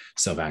his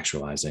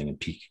self-actualizing and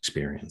peak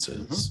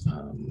experiences.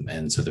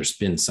 And so there's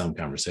been some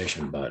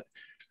conversation, but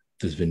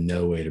there's been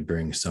no way to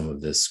bring some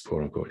of this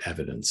quote unquote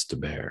evidence to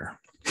bear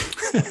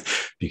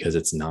because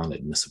it's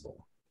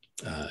non-admissible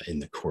in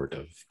the court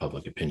of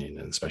public opinion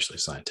and especially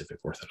scientific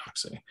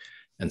orthodoxy.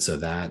 And so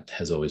that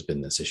has always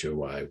been this issue of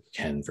why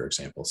Ken, for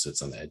example,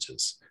 sits on the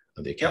edges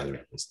of the academy.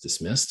 It's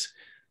dismissed.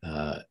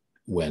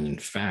 When in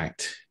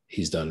fact,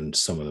 he's done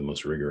some of the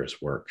most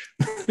rigorous work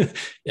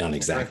on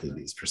exactly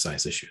these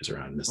precise issues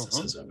around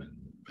mysticism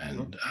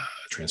and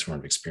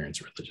transformative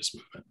experience, religious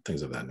movement,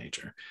 things of that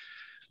nature.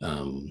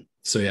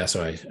 So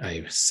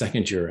I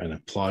second and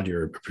applaud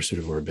your pursuit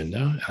of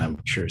Aurobindo, and I'm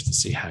curious to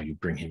see how you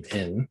bring him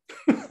in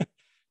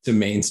to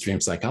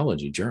mainstream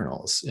psychology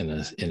journals in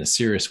a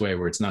serious way,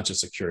 where it's not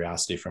just a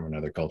curiosity from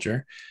another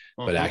culture,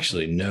 but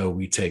actually, no,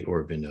 we take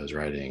Aurobindo's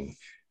writing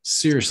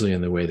seriously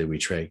in the way that we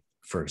take,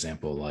 for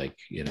example, like,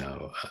 you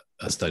know,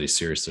 a study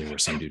seriously where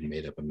some dude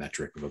made up a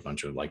metric of a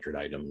bunch of Likert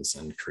items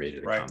and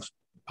created a concept,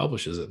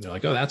 publishes it, and they're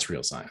like, oh, that's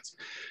real science.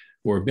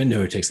 Or Aurobindo,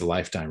 who takes a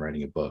lifetime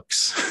writing of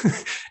books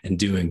and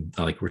doing,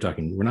 like, we're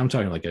not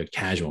talking like a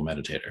casual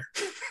meditator.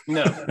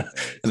 No.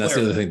 And that's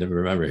the other thing to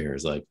remember here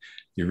is, like,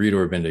 you read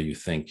Aurobindo, you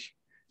think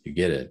you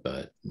get it,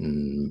 but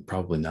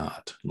probably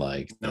not.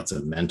 Like, that's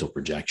a mental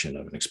projection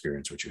of an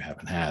experience which you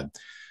haven't had.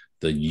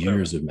 The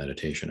years of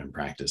meditation and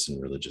practice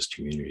in religious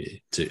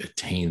community to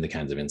attain the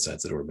kinds of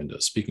insights that Aurobindo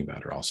is speaking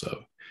about are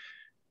also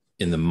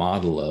in the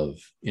model of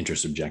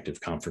intersubjective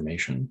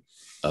confirmation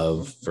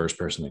of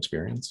first-person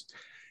experience.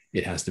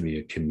 It has to be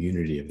a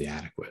community of the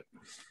adequate.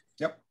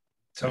 Yep,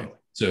 totally. Right?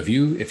 So if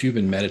you've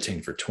been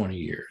meditating for 20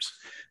 years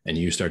and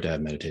you start to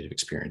have meditative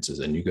experiences,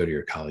 and you go to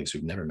your colleagues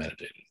who've never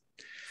meditated,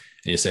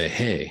 and you say,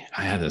 hey,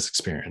 I had this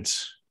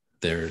experience.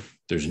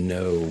 There's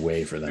no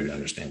way for them to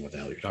understand what the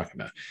hell you're talking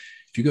about.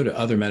 If you go to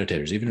other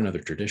meditators, even in other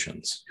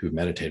traditions, who've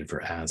meditated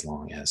for as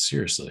long as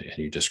seriously, and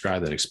you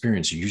describe that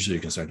experience, you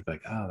can start to be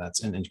like, oh,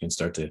 that's, and you can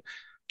start to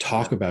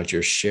talk about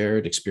your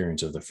shared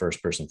experience of the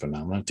first person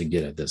phenomenon to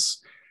get at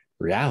this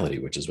reality,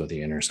 which is what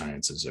the inner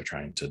sciences are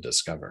trying to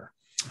discover.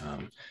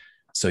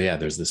 So yeah,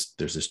 there's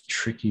this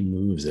tricky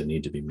moves that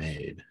need to be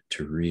made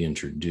to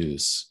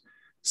reintroduce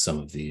some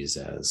of these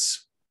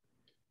as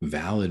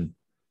valid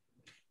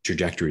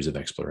trajectories of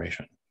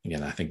exploration.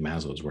 Again, I think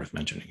Maslow is worth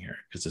mentioning here,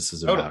 because this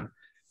is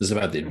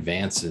about the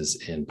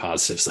advances in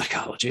positive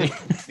psychology.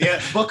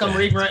 Yeah, book I'm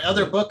reading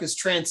other book is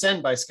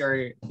Transcend by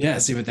Scary. Yeah,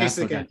 see what that's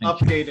basically an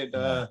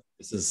updated.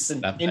 This is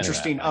an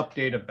interesting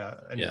update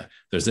about it. Yeah,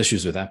 there's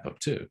issues with that book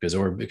too,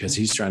 because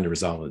he's trying to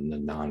resolve it in a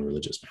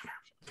non-religious manner.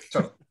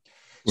 So,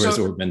 whereas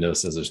Orbindo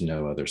says there's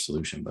no other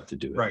solution but to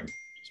do it right. in a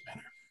religious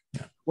manner.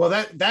 Yeah. Well,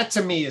 that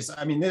to me is,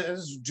 I mean, this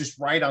is just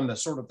right on the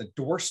sort of the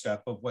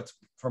doorstep of what's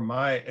from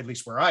at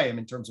least where I am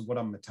in terms of what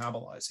I'm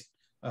metabolizing.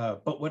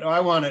 But what I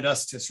wanted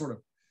us to sort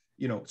of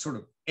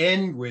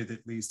end with,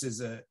 at least,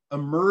 is a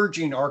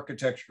emerging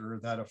architecture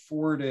that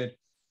afforded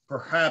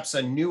perhaps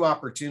a new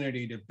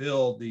opportunity to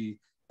build the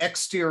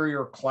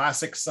exterior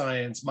classic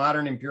science,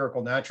 modern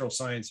empirical natural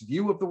science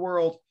view of the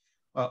world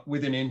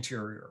with an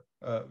interior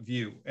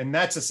view. And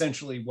that's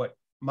essentially what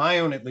my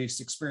own, at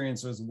least,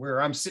 experience was, where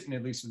I'm sitting,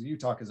 at least with you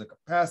talk, is a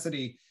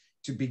capacity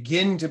to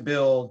begin to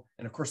build.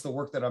 And of course, the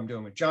work that I'm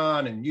doing with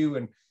John and you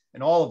and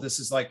all of this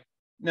is like,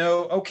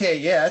 no, okay,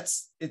 yeah,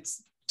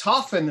 it's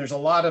tough and there's a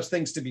lot of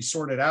things to be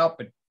sorted out,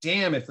 but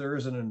damn if there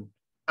isn't an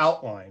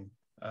outline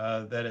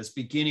that is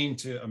beginning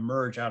to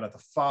emerge out of the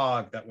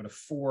fog that would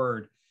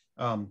afford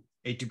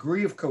a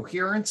degree of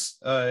coherence,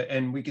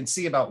 and we can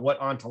see about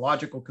what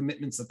ontological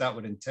commitments that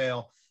would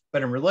entail.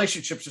 But in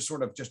relationships to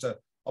sort of just a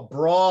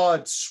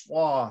broad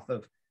swath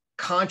of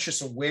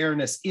conscious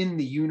awareness in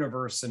the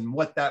universe and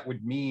what that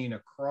would mean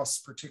across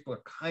particular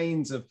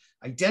kinds of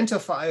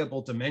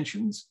identifiable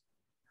dimensions.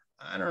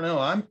 I don't know,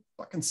 I'm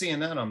fucking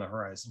seeing that on the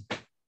horizon.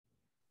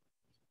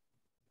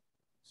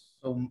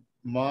 So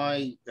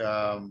my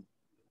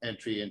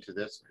entry into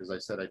this, because I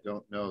said I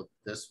don't know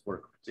this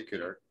work in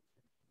particular,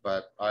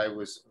 but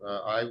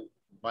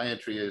my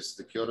entry is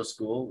the Kyoto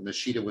School.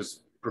 Nishida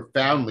was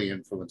profoundly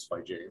influenced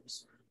by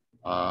James,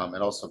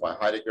 and also by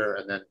Heidegger,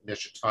 and then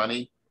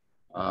Nishitani.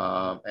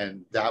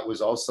 And that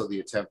was also the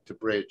attempt to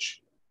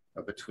bridge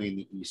between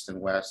the East and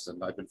West.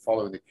 And I've been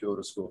following the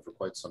Kyoto School for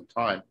quite some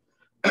time.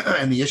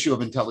 And the issue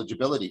of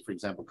intelligibility, for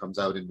example, comes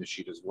out in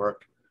Nishida's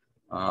work.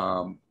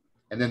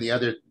 And then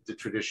the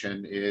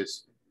tradition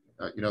is,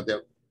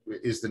 that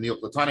is the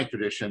Neoplatonic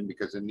tradition,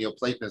 because in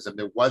Neoplatonism,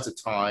 there was a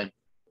time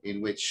in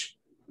which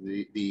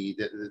the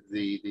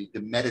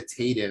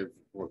meditative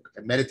or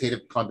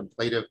meditative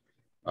contemplative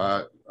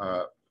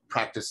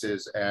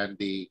practices and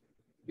the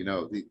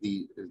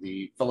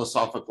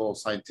philosophical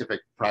scientific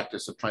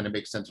practice of trying to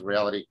make sense of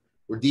reality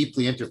were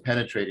deeply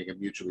interpenetrating and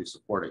mutually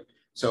supporting.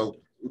 So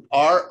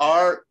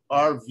our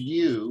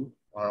view,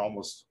 our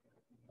almost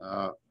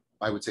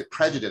I would say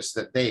prejudice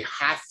that they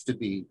have to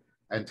be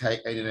in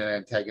an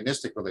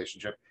antagonistic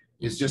relationship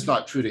is just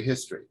not true to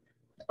history.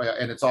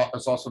 And it's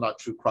also not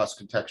true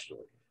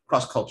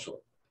cross-culturally.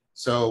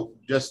 So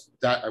just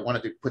that, I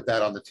wanted to put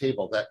that on the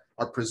table, that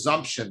our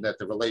presumption that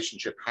the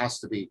relationship has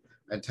to be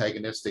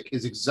antagonistic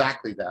is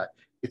exactly that.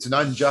 It's an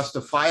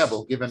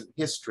unjustifiable, given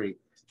history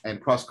and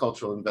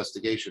cross-cultural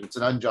investigation, it's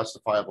an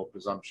unjustifiable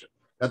presumption.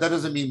 Now, that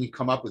doesn't mean we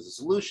come up with a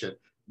solution,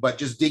 but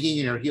just digging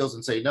in our heels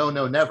and say, no,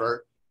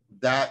 never,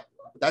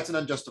 that's an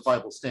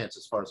unjustifiable stance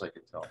as far as I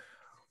can tell.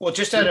 Well,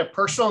 just at a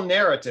personal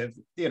narrative,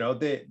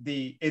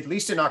 the at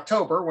least in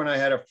October, when I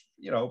had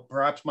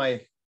perhaps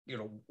my,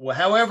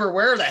 however,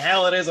 where the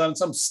hell it is on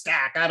some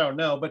stack, I don't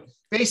know. But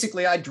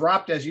basically I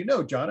dropped, as you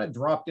know, John, I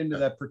dropped into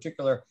that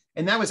particular,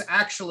 and that was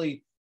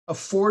actually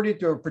afforded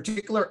to a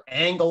particular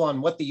angle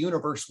on what the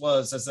universe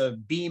was as a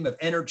beam of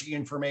energy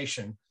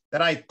information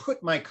that I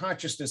put my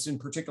consciousness in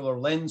particular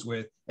lens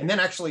with. And then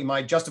actually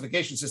my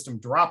justification system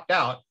dropped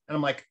out. And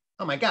I'm like,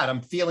 oh my God, I'm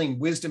feeling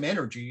wisdom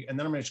energy. And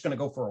then I'm just going to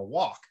go for a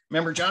walk.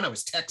 Remember, John, I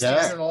was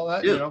texting and all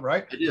that,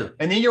 right? I do.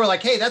 And then you were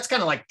like, hey, that's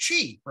kind of like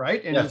chi,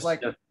 right? And it's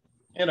like, yes.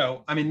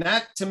 I mean,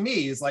 that to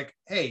me is like,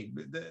 hey,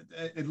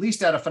 at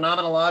least at a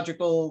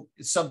phenomenological,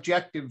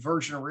 subjective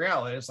version of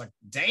reality, it's like,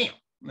 damn,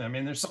 I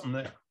mean, there's something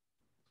there.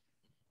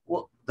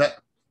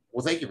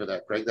 Well, thank you for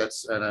that, Greg.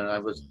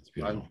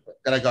 I'm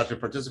glad I got to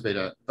participate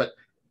in it, but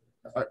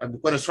I'm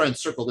going to try and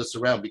circle this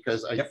around,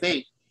 because I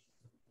think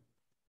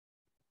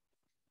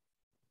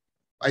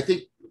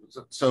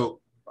so.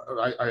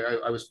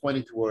 I was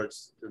pointing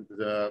towards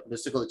the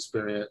mystical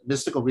experience,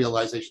 mystical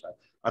realization.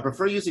 I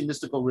prefer using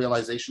mystical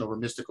realization over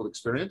mystical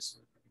experience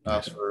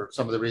for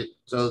some of the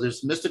so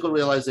there's mystical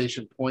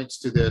realization points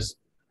to this,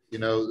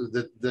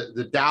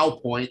 the Tao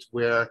point,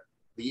 where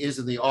the is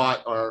and the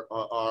ought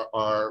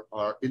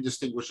are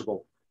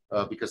indistinguishable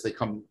because they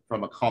come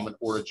from a common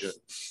origin,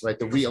 right?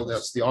 The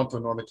realness, the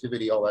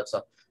ontonormativity, all that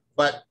stuff.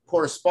 But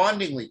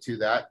correspondingly to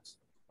that,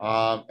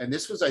 and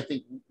this was, I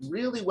think,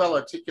 really well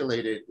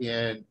articulated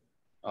in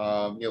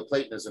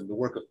Neoplatonism. The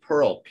work of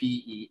Pearl,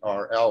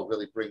 P-E-R-L,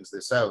 really brings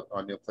this out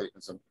on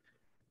Neoplatonism.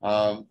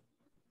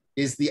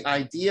 Is the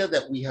idea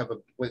that we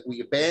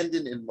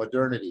abandon in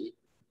modernity,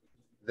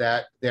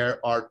 that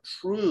there are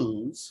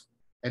truths,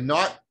 and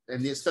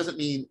this doesn't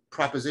mean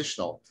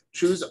propositional.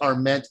 Truths are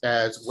meant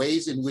as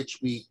ways in which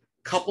we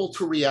couple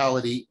to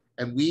reality,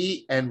 and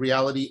we and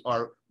reality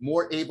are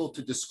more able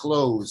to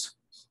disclose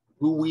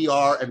who we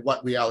are and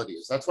what reality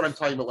is. That's what I'm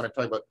talking about when I'm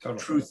talking about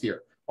truth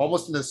here,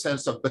 almost in the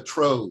sense of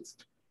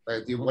betrothed,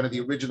 one of the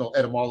original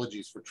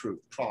etymologies for truth,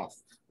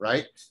 troth,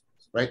 right?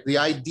 The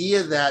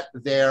idea that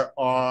there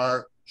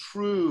are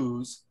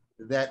truths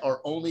that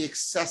are only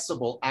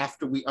accessible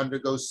after we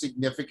undergo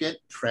significant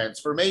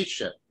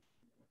transformation,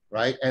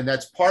 right? And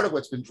that's part of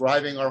what's been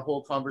driving our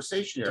whole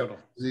conversation here.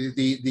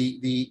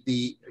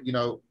 The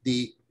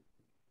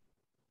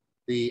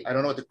I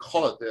don't know what to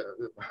call it,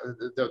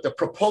 the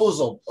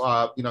proposal,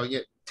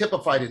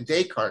 typified in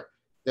Descartes,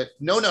 that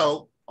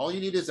no, all you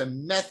need is a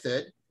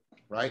method,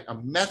 right? A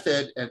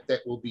method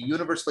that will be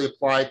universally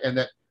applied, and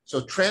that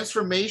so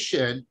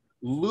transformation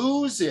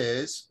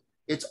loses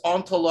its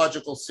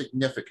ontological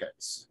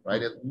significance,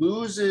 right? It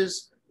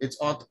loses its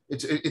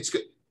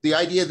the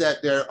idea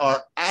that there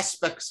are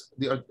aspects.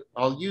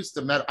 I'll use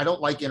the meta. I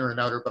don't like inner and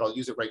outer, but I'll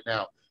use it right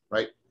now,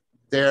 right?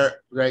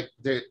 There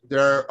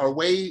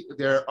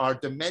are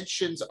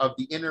dimensions of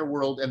the inner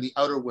world and the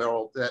outer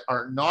world that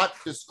are not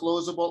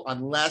disclosable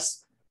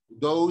unless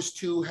those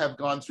two have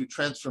gone through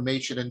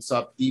transformation in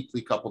some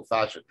deeply coupled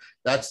fashion.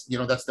 That's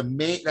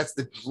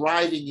the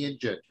driving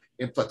engine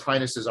in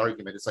Plotinus's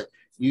argument. It's like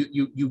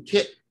you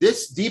can't,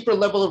 this deeper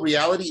level of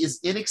reality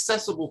is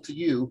inaccessible to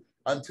you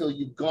until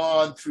you've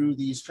gone through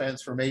these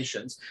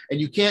transformations, and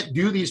you can't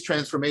do these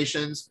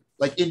transformations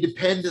like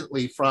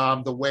independently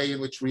from the way in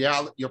which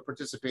you're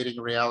participating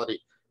in reality.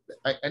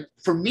 And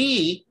for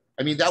me,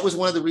 I mean, that was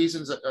one of the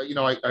reasons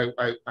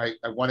I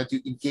wanted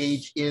to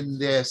engage in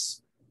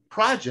this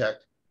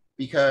project,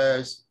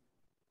 because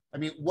I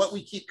mean, what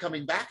we keep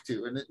coming back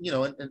to,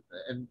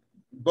 and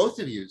both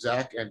of you,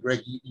 Zach and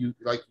Greg, you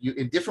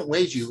in different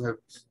ways, you have,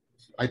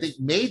 I think,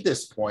 made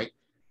this point,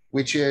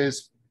 which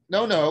is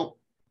no,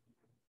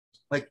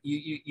 like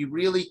you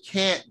really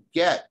can't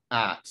get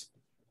at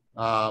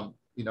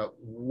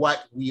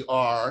what we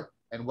are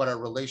and what our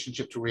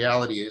relationship to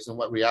reality is and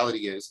what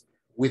reality is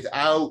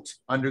without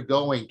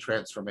undergoing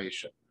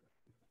transformation.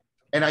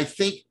 And I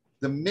think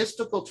the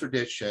mystical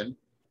tradition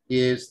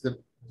is the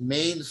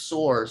main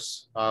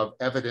source of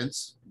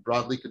evidence,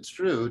 broadly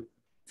construed,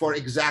 for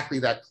exactly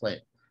that claim.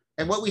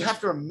 And what we have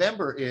to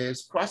remember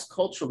is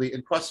cross-culturally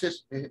and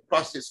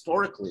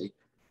cross-historically,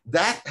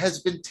 that has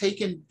been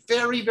taken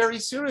very, very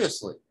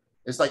seriously.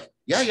 It's like,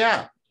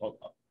 well,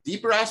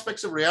 deeper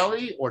aspects of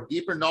reality or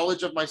deeper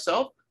knowledge of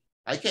myself,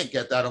 I can't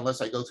get that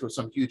unless I go through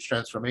some huge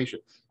transformation.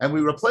 And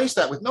we replace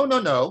that with,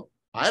 no,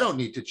 I don't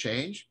need to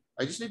change.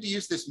 I just need to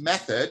use this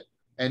method,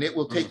 and it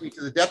will take me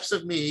to the depths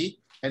of me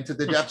and to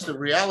the depths of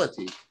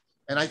reality.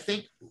 And I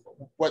think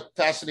what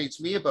fascinates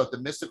me about the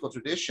mystical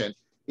tradition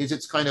is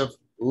its kind of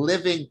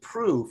living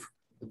proof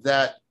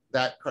that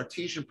that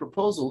Cartesian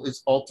proposal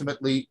is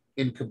ultimately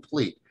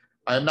incomplete.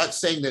 I'm not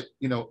saying that,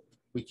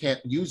 we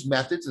can't use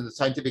methods, and the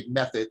scientific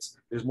methods,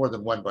 there's more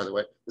than one, by the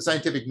way, the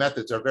scientific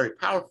methods are very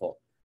powerful.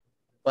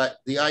 But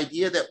the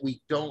idea that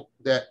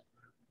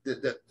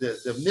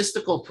the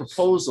mystical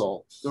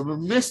proposal, the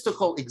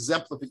mystical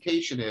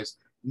exemplification is,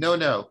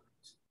 no,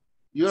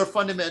 your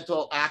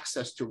fundamental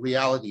access to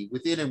reality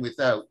within and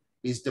without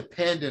is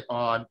dependent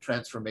on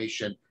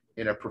transformation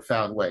in a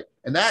profound way.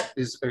 And that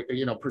is,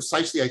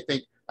 precisely, I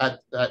think,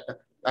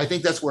 I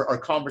think that's where our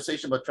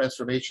conversation about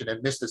transformation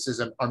and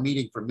mysticism are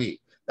meeting for me.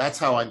 That's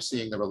how I'm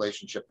seeing the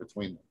relationship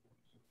between them.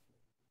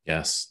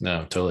 Yes,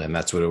 no, totally. And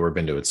that's what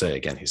Urbindo would say.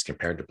 Again, he's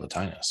compared to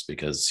Plotinus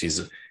because he's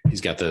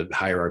got the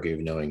hierarchy of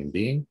knowing and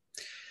being.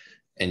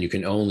 And you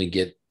can only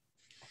get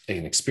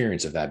an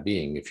experience of that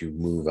being if you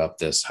move up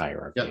this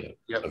hierarchy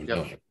of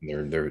knowing.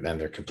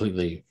 They're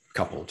completely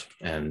coupled.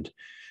 And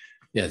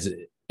yeah,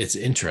 it's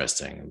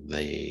interesting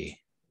the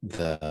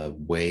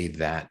way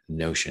that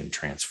notion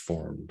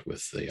transformed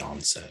with the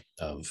onset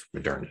of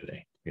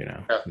modernity.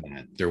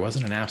 That there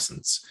wasn't an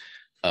absence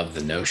of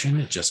the notion.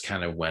 It just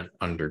kind of went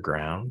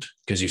underground,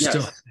 because you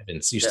still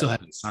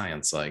have in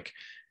science, like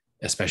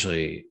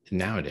especially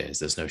nowadays,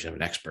 this notion of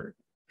an expert,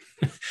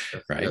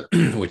 right?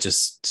 Which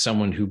is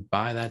someone who,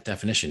 by that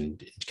definition,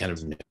 kind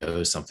of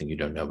knows something you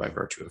don't know by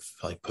virtue of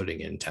like putting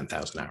in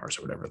 10,000 hours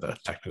or whatever the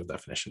technical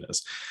definition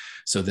is.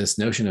 So this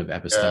notion of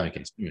epistemic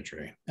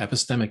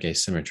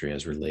asymmetry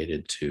as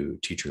related to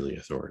teacherly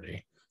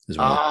authority is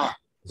one of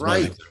the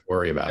things I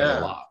worry about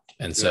a lot.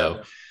 And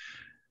so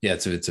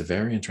it's a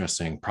very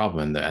interesting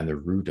problem and the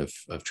root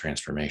of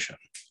transformation.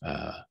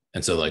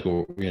 And so, like,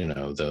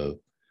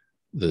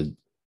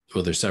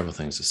 there's several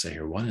things to say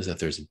here. One is that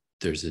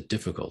there's a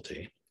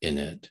difficulty in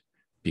it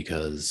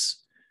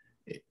because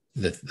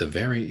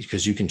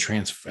because you can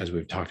as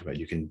we've talked about,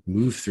 you can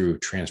move through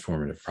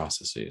transformative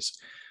processes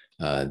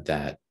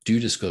that do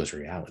disclose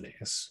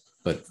realities,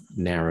 but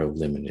narrow,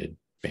 limited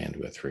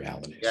bandwidth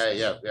realities.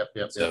 Yeah.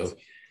 So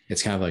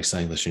it's kind of like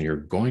saying, listen, you're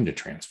going to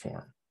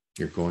transform,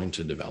 you're going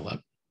to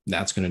develop.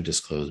 That's going to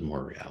disclose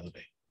more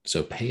reality.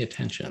 So pay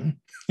attention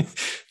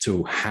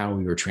to how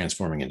you're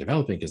transforming and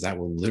developing, because that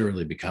will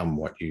literally become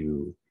what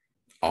you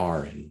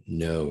are and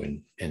know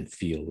and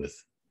feel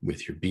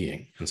with your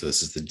being. And so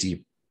this is the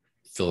deep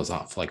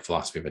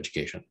philosophy of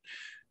education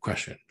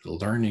question.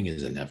 Learning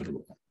is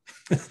inevitable.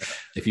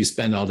 If you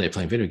spend all day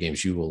playing video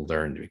games, you will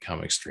learn to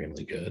become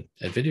extremely good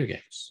at video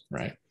games,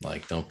 right?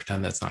 Like, don't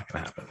pretend that's not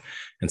going to happen.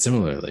 And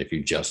similarly, if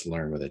you just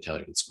learn what they tell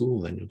you in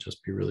school, then you'll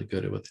just be really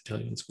good at what they tell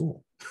you in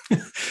school.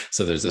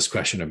 So there's this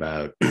question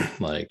about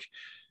like,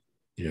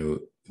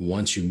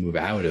 once you move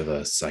out of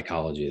a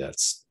psychology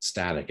that's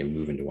static and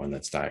move into one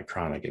that's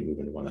diachronic and move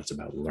into one that's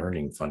about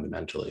learning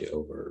fundamentally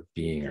over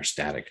being or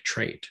static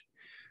trait,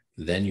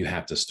 then you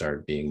have to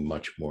start being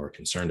much more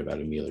concerned about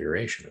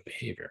amelioration of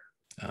behavior.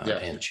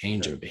 And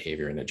change of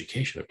behavior and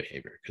education of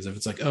behavior. Because if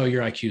it's like, oh,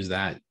 your IQ is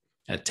that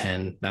at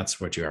 10, that's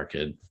what you are,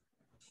 kid.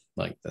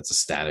 Like, that's a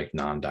static,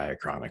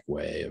 non-diachronic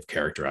way of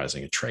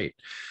characterizing a trait.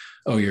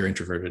 Oh, you're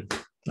introverted.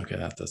 Okay,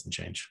 that doesn't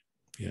change.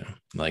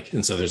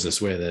 And so there's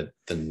this way that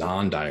the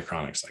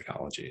non-diachronic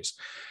psychologies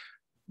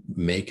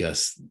make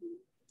us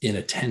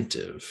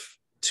inattentive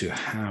to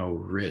how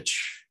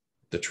rich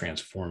the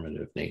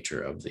transformative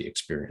nature of the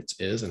experience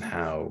is, and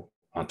how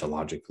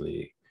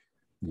ontologically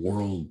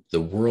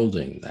the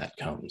worlding that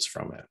comes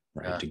from it,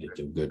 right? To get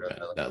to good bit,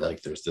 that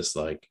like there's this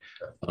like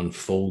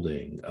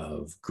unfolding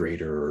of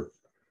greater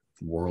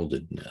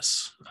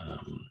worldedness,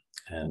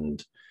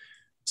 and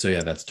so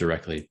that's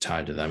directly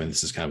tied to that. I mean,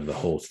 this is kind of the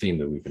whole theme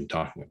that we've been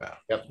talking about.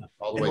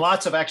 All the way.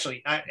 Lots of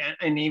actually,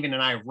 and even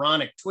an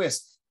ironic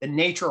twist, the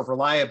nature of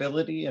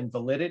reliability and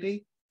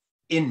validity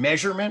in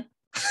measurement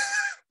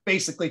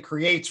basically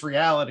creates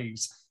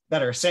realities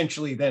that are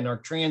essentially then are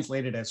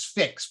translated as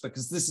fixed,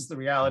 because this is the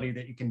reality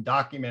that you can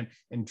document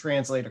and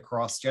translate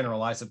across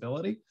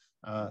generalizability.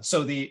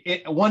 So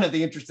one of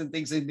the interesting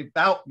things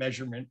about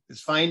measurement is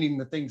finding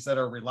the things that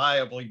are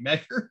reliably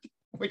measured,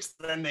 which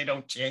then they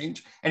don't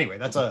change. Anyway,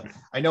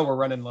 I know we're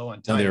running low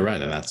on time. No, you're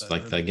right. And that's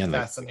like, again,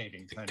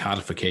 fascinating. The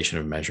codification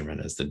of measurement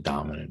as the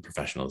dominant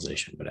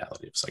professionalization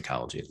modality of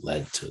psychology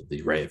led to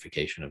the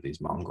reification of these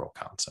mongrel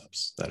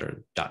concepts that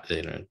are,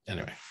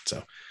 anyway,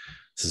 so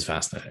this is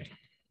fascinating.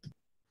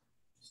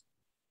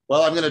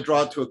 Well, I'm going to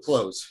draw it to a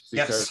close,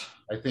 because yes.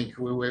 I think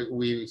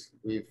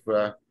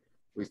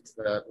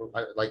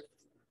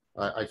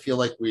I feel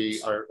like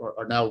we are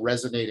now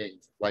resonating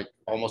like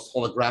almost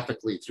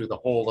holographically through the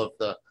whole of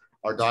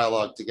our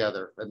dialogue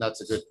together, and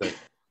that's a good thing.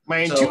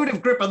 My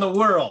intuitive grip on the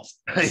world.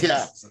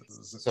 Yeah.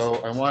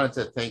 So I wanted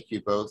to thank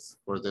you both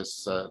for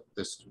this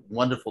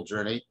wonderful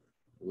journey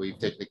we've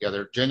taken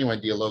together.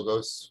 Genuine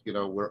Dialogos.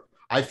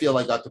 I feel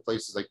I got to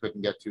places I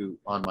couldn't get to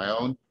on my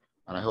own,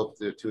 and I hope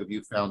the two of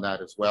you found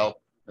that as well.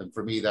 And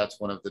for me, that's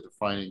one of the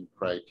defining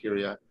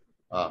criteria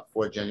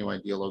for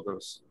Genuine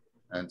Dialogos.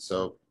 And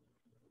so,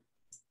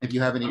 if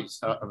you have any,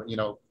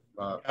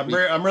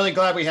 I'm really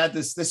glad we had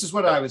this. This is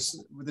what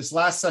this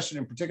last session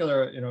in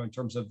particular, in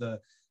terms of the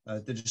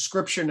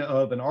description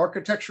of an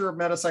architecture of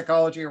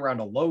metapsychology around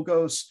a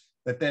logos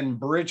that then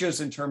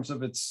bridges in terms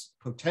of its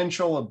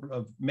potential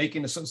of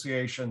making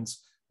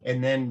associations,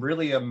 and then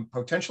really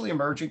potentially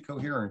emerging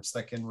coherence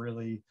that can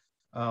really,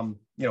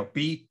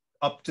 be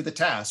up to the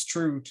task,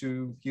 true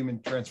to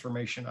human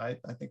transformation. I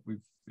think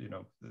we've,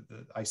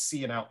 I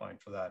see an outline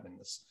for that in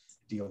this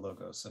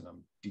Dialogos, and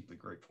I'm deeply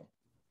grateful.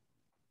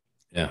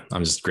 Yeah,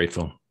 I'm just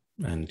grateful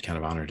and kind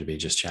of honored to be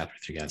just chatting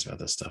with you guys about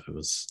this stuff.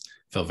 It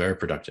felt very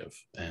productive,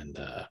 and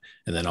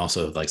then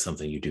also like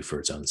something you do for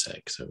its own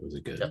sake. So it was a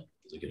good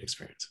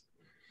experience.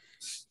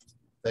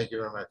 Thank you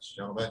very much,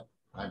 gentlemen.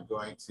 I'm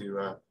going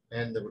to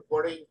end the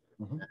recording,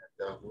 and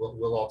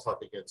we'll all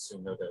talk again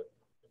soon, no doubt.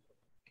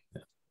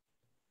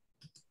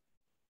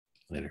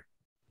 Later.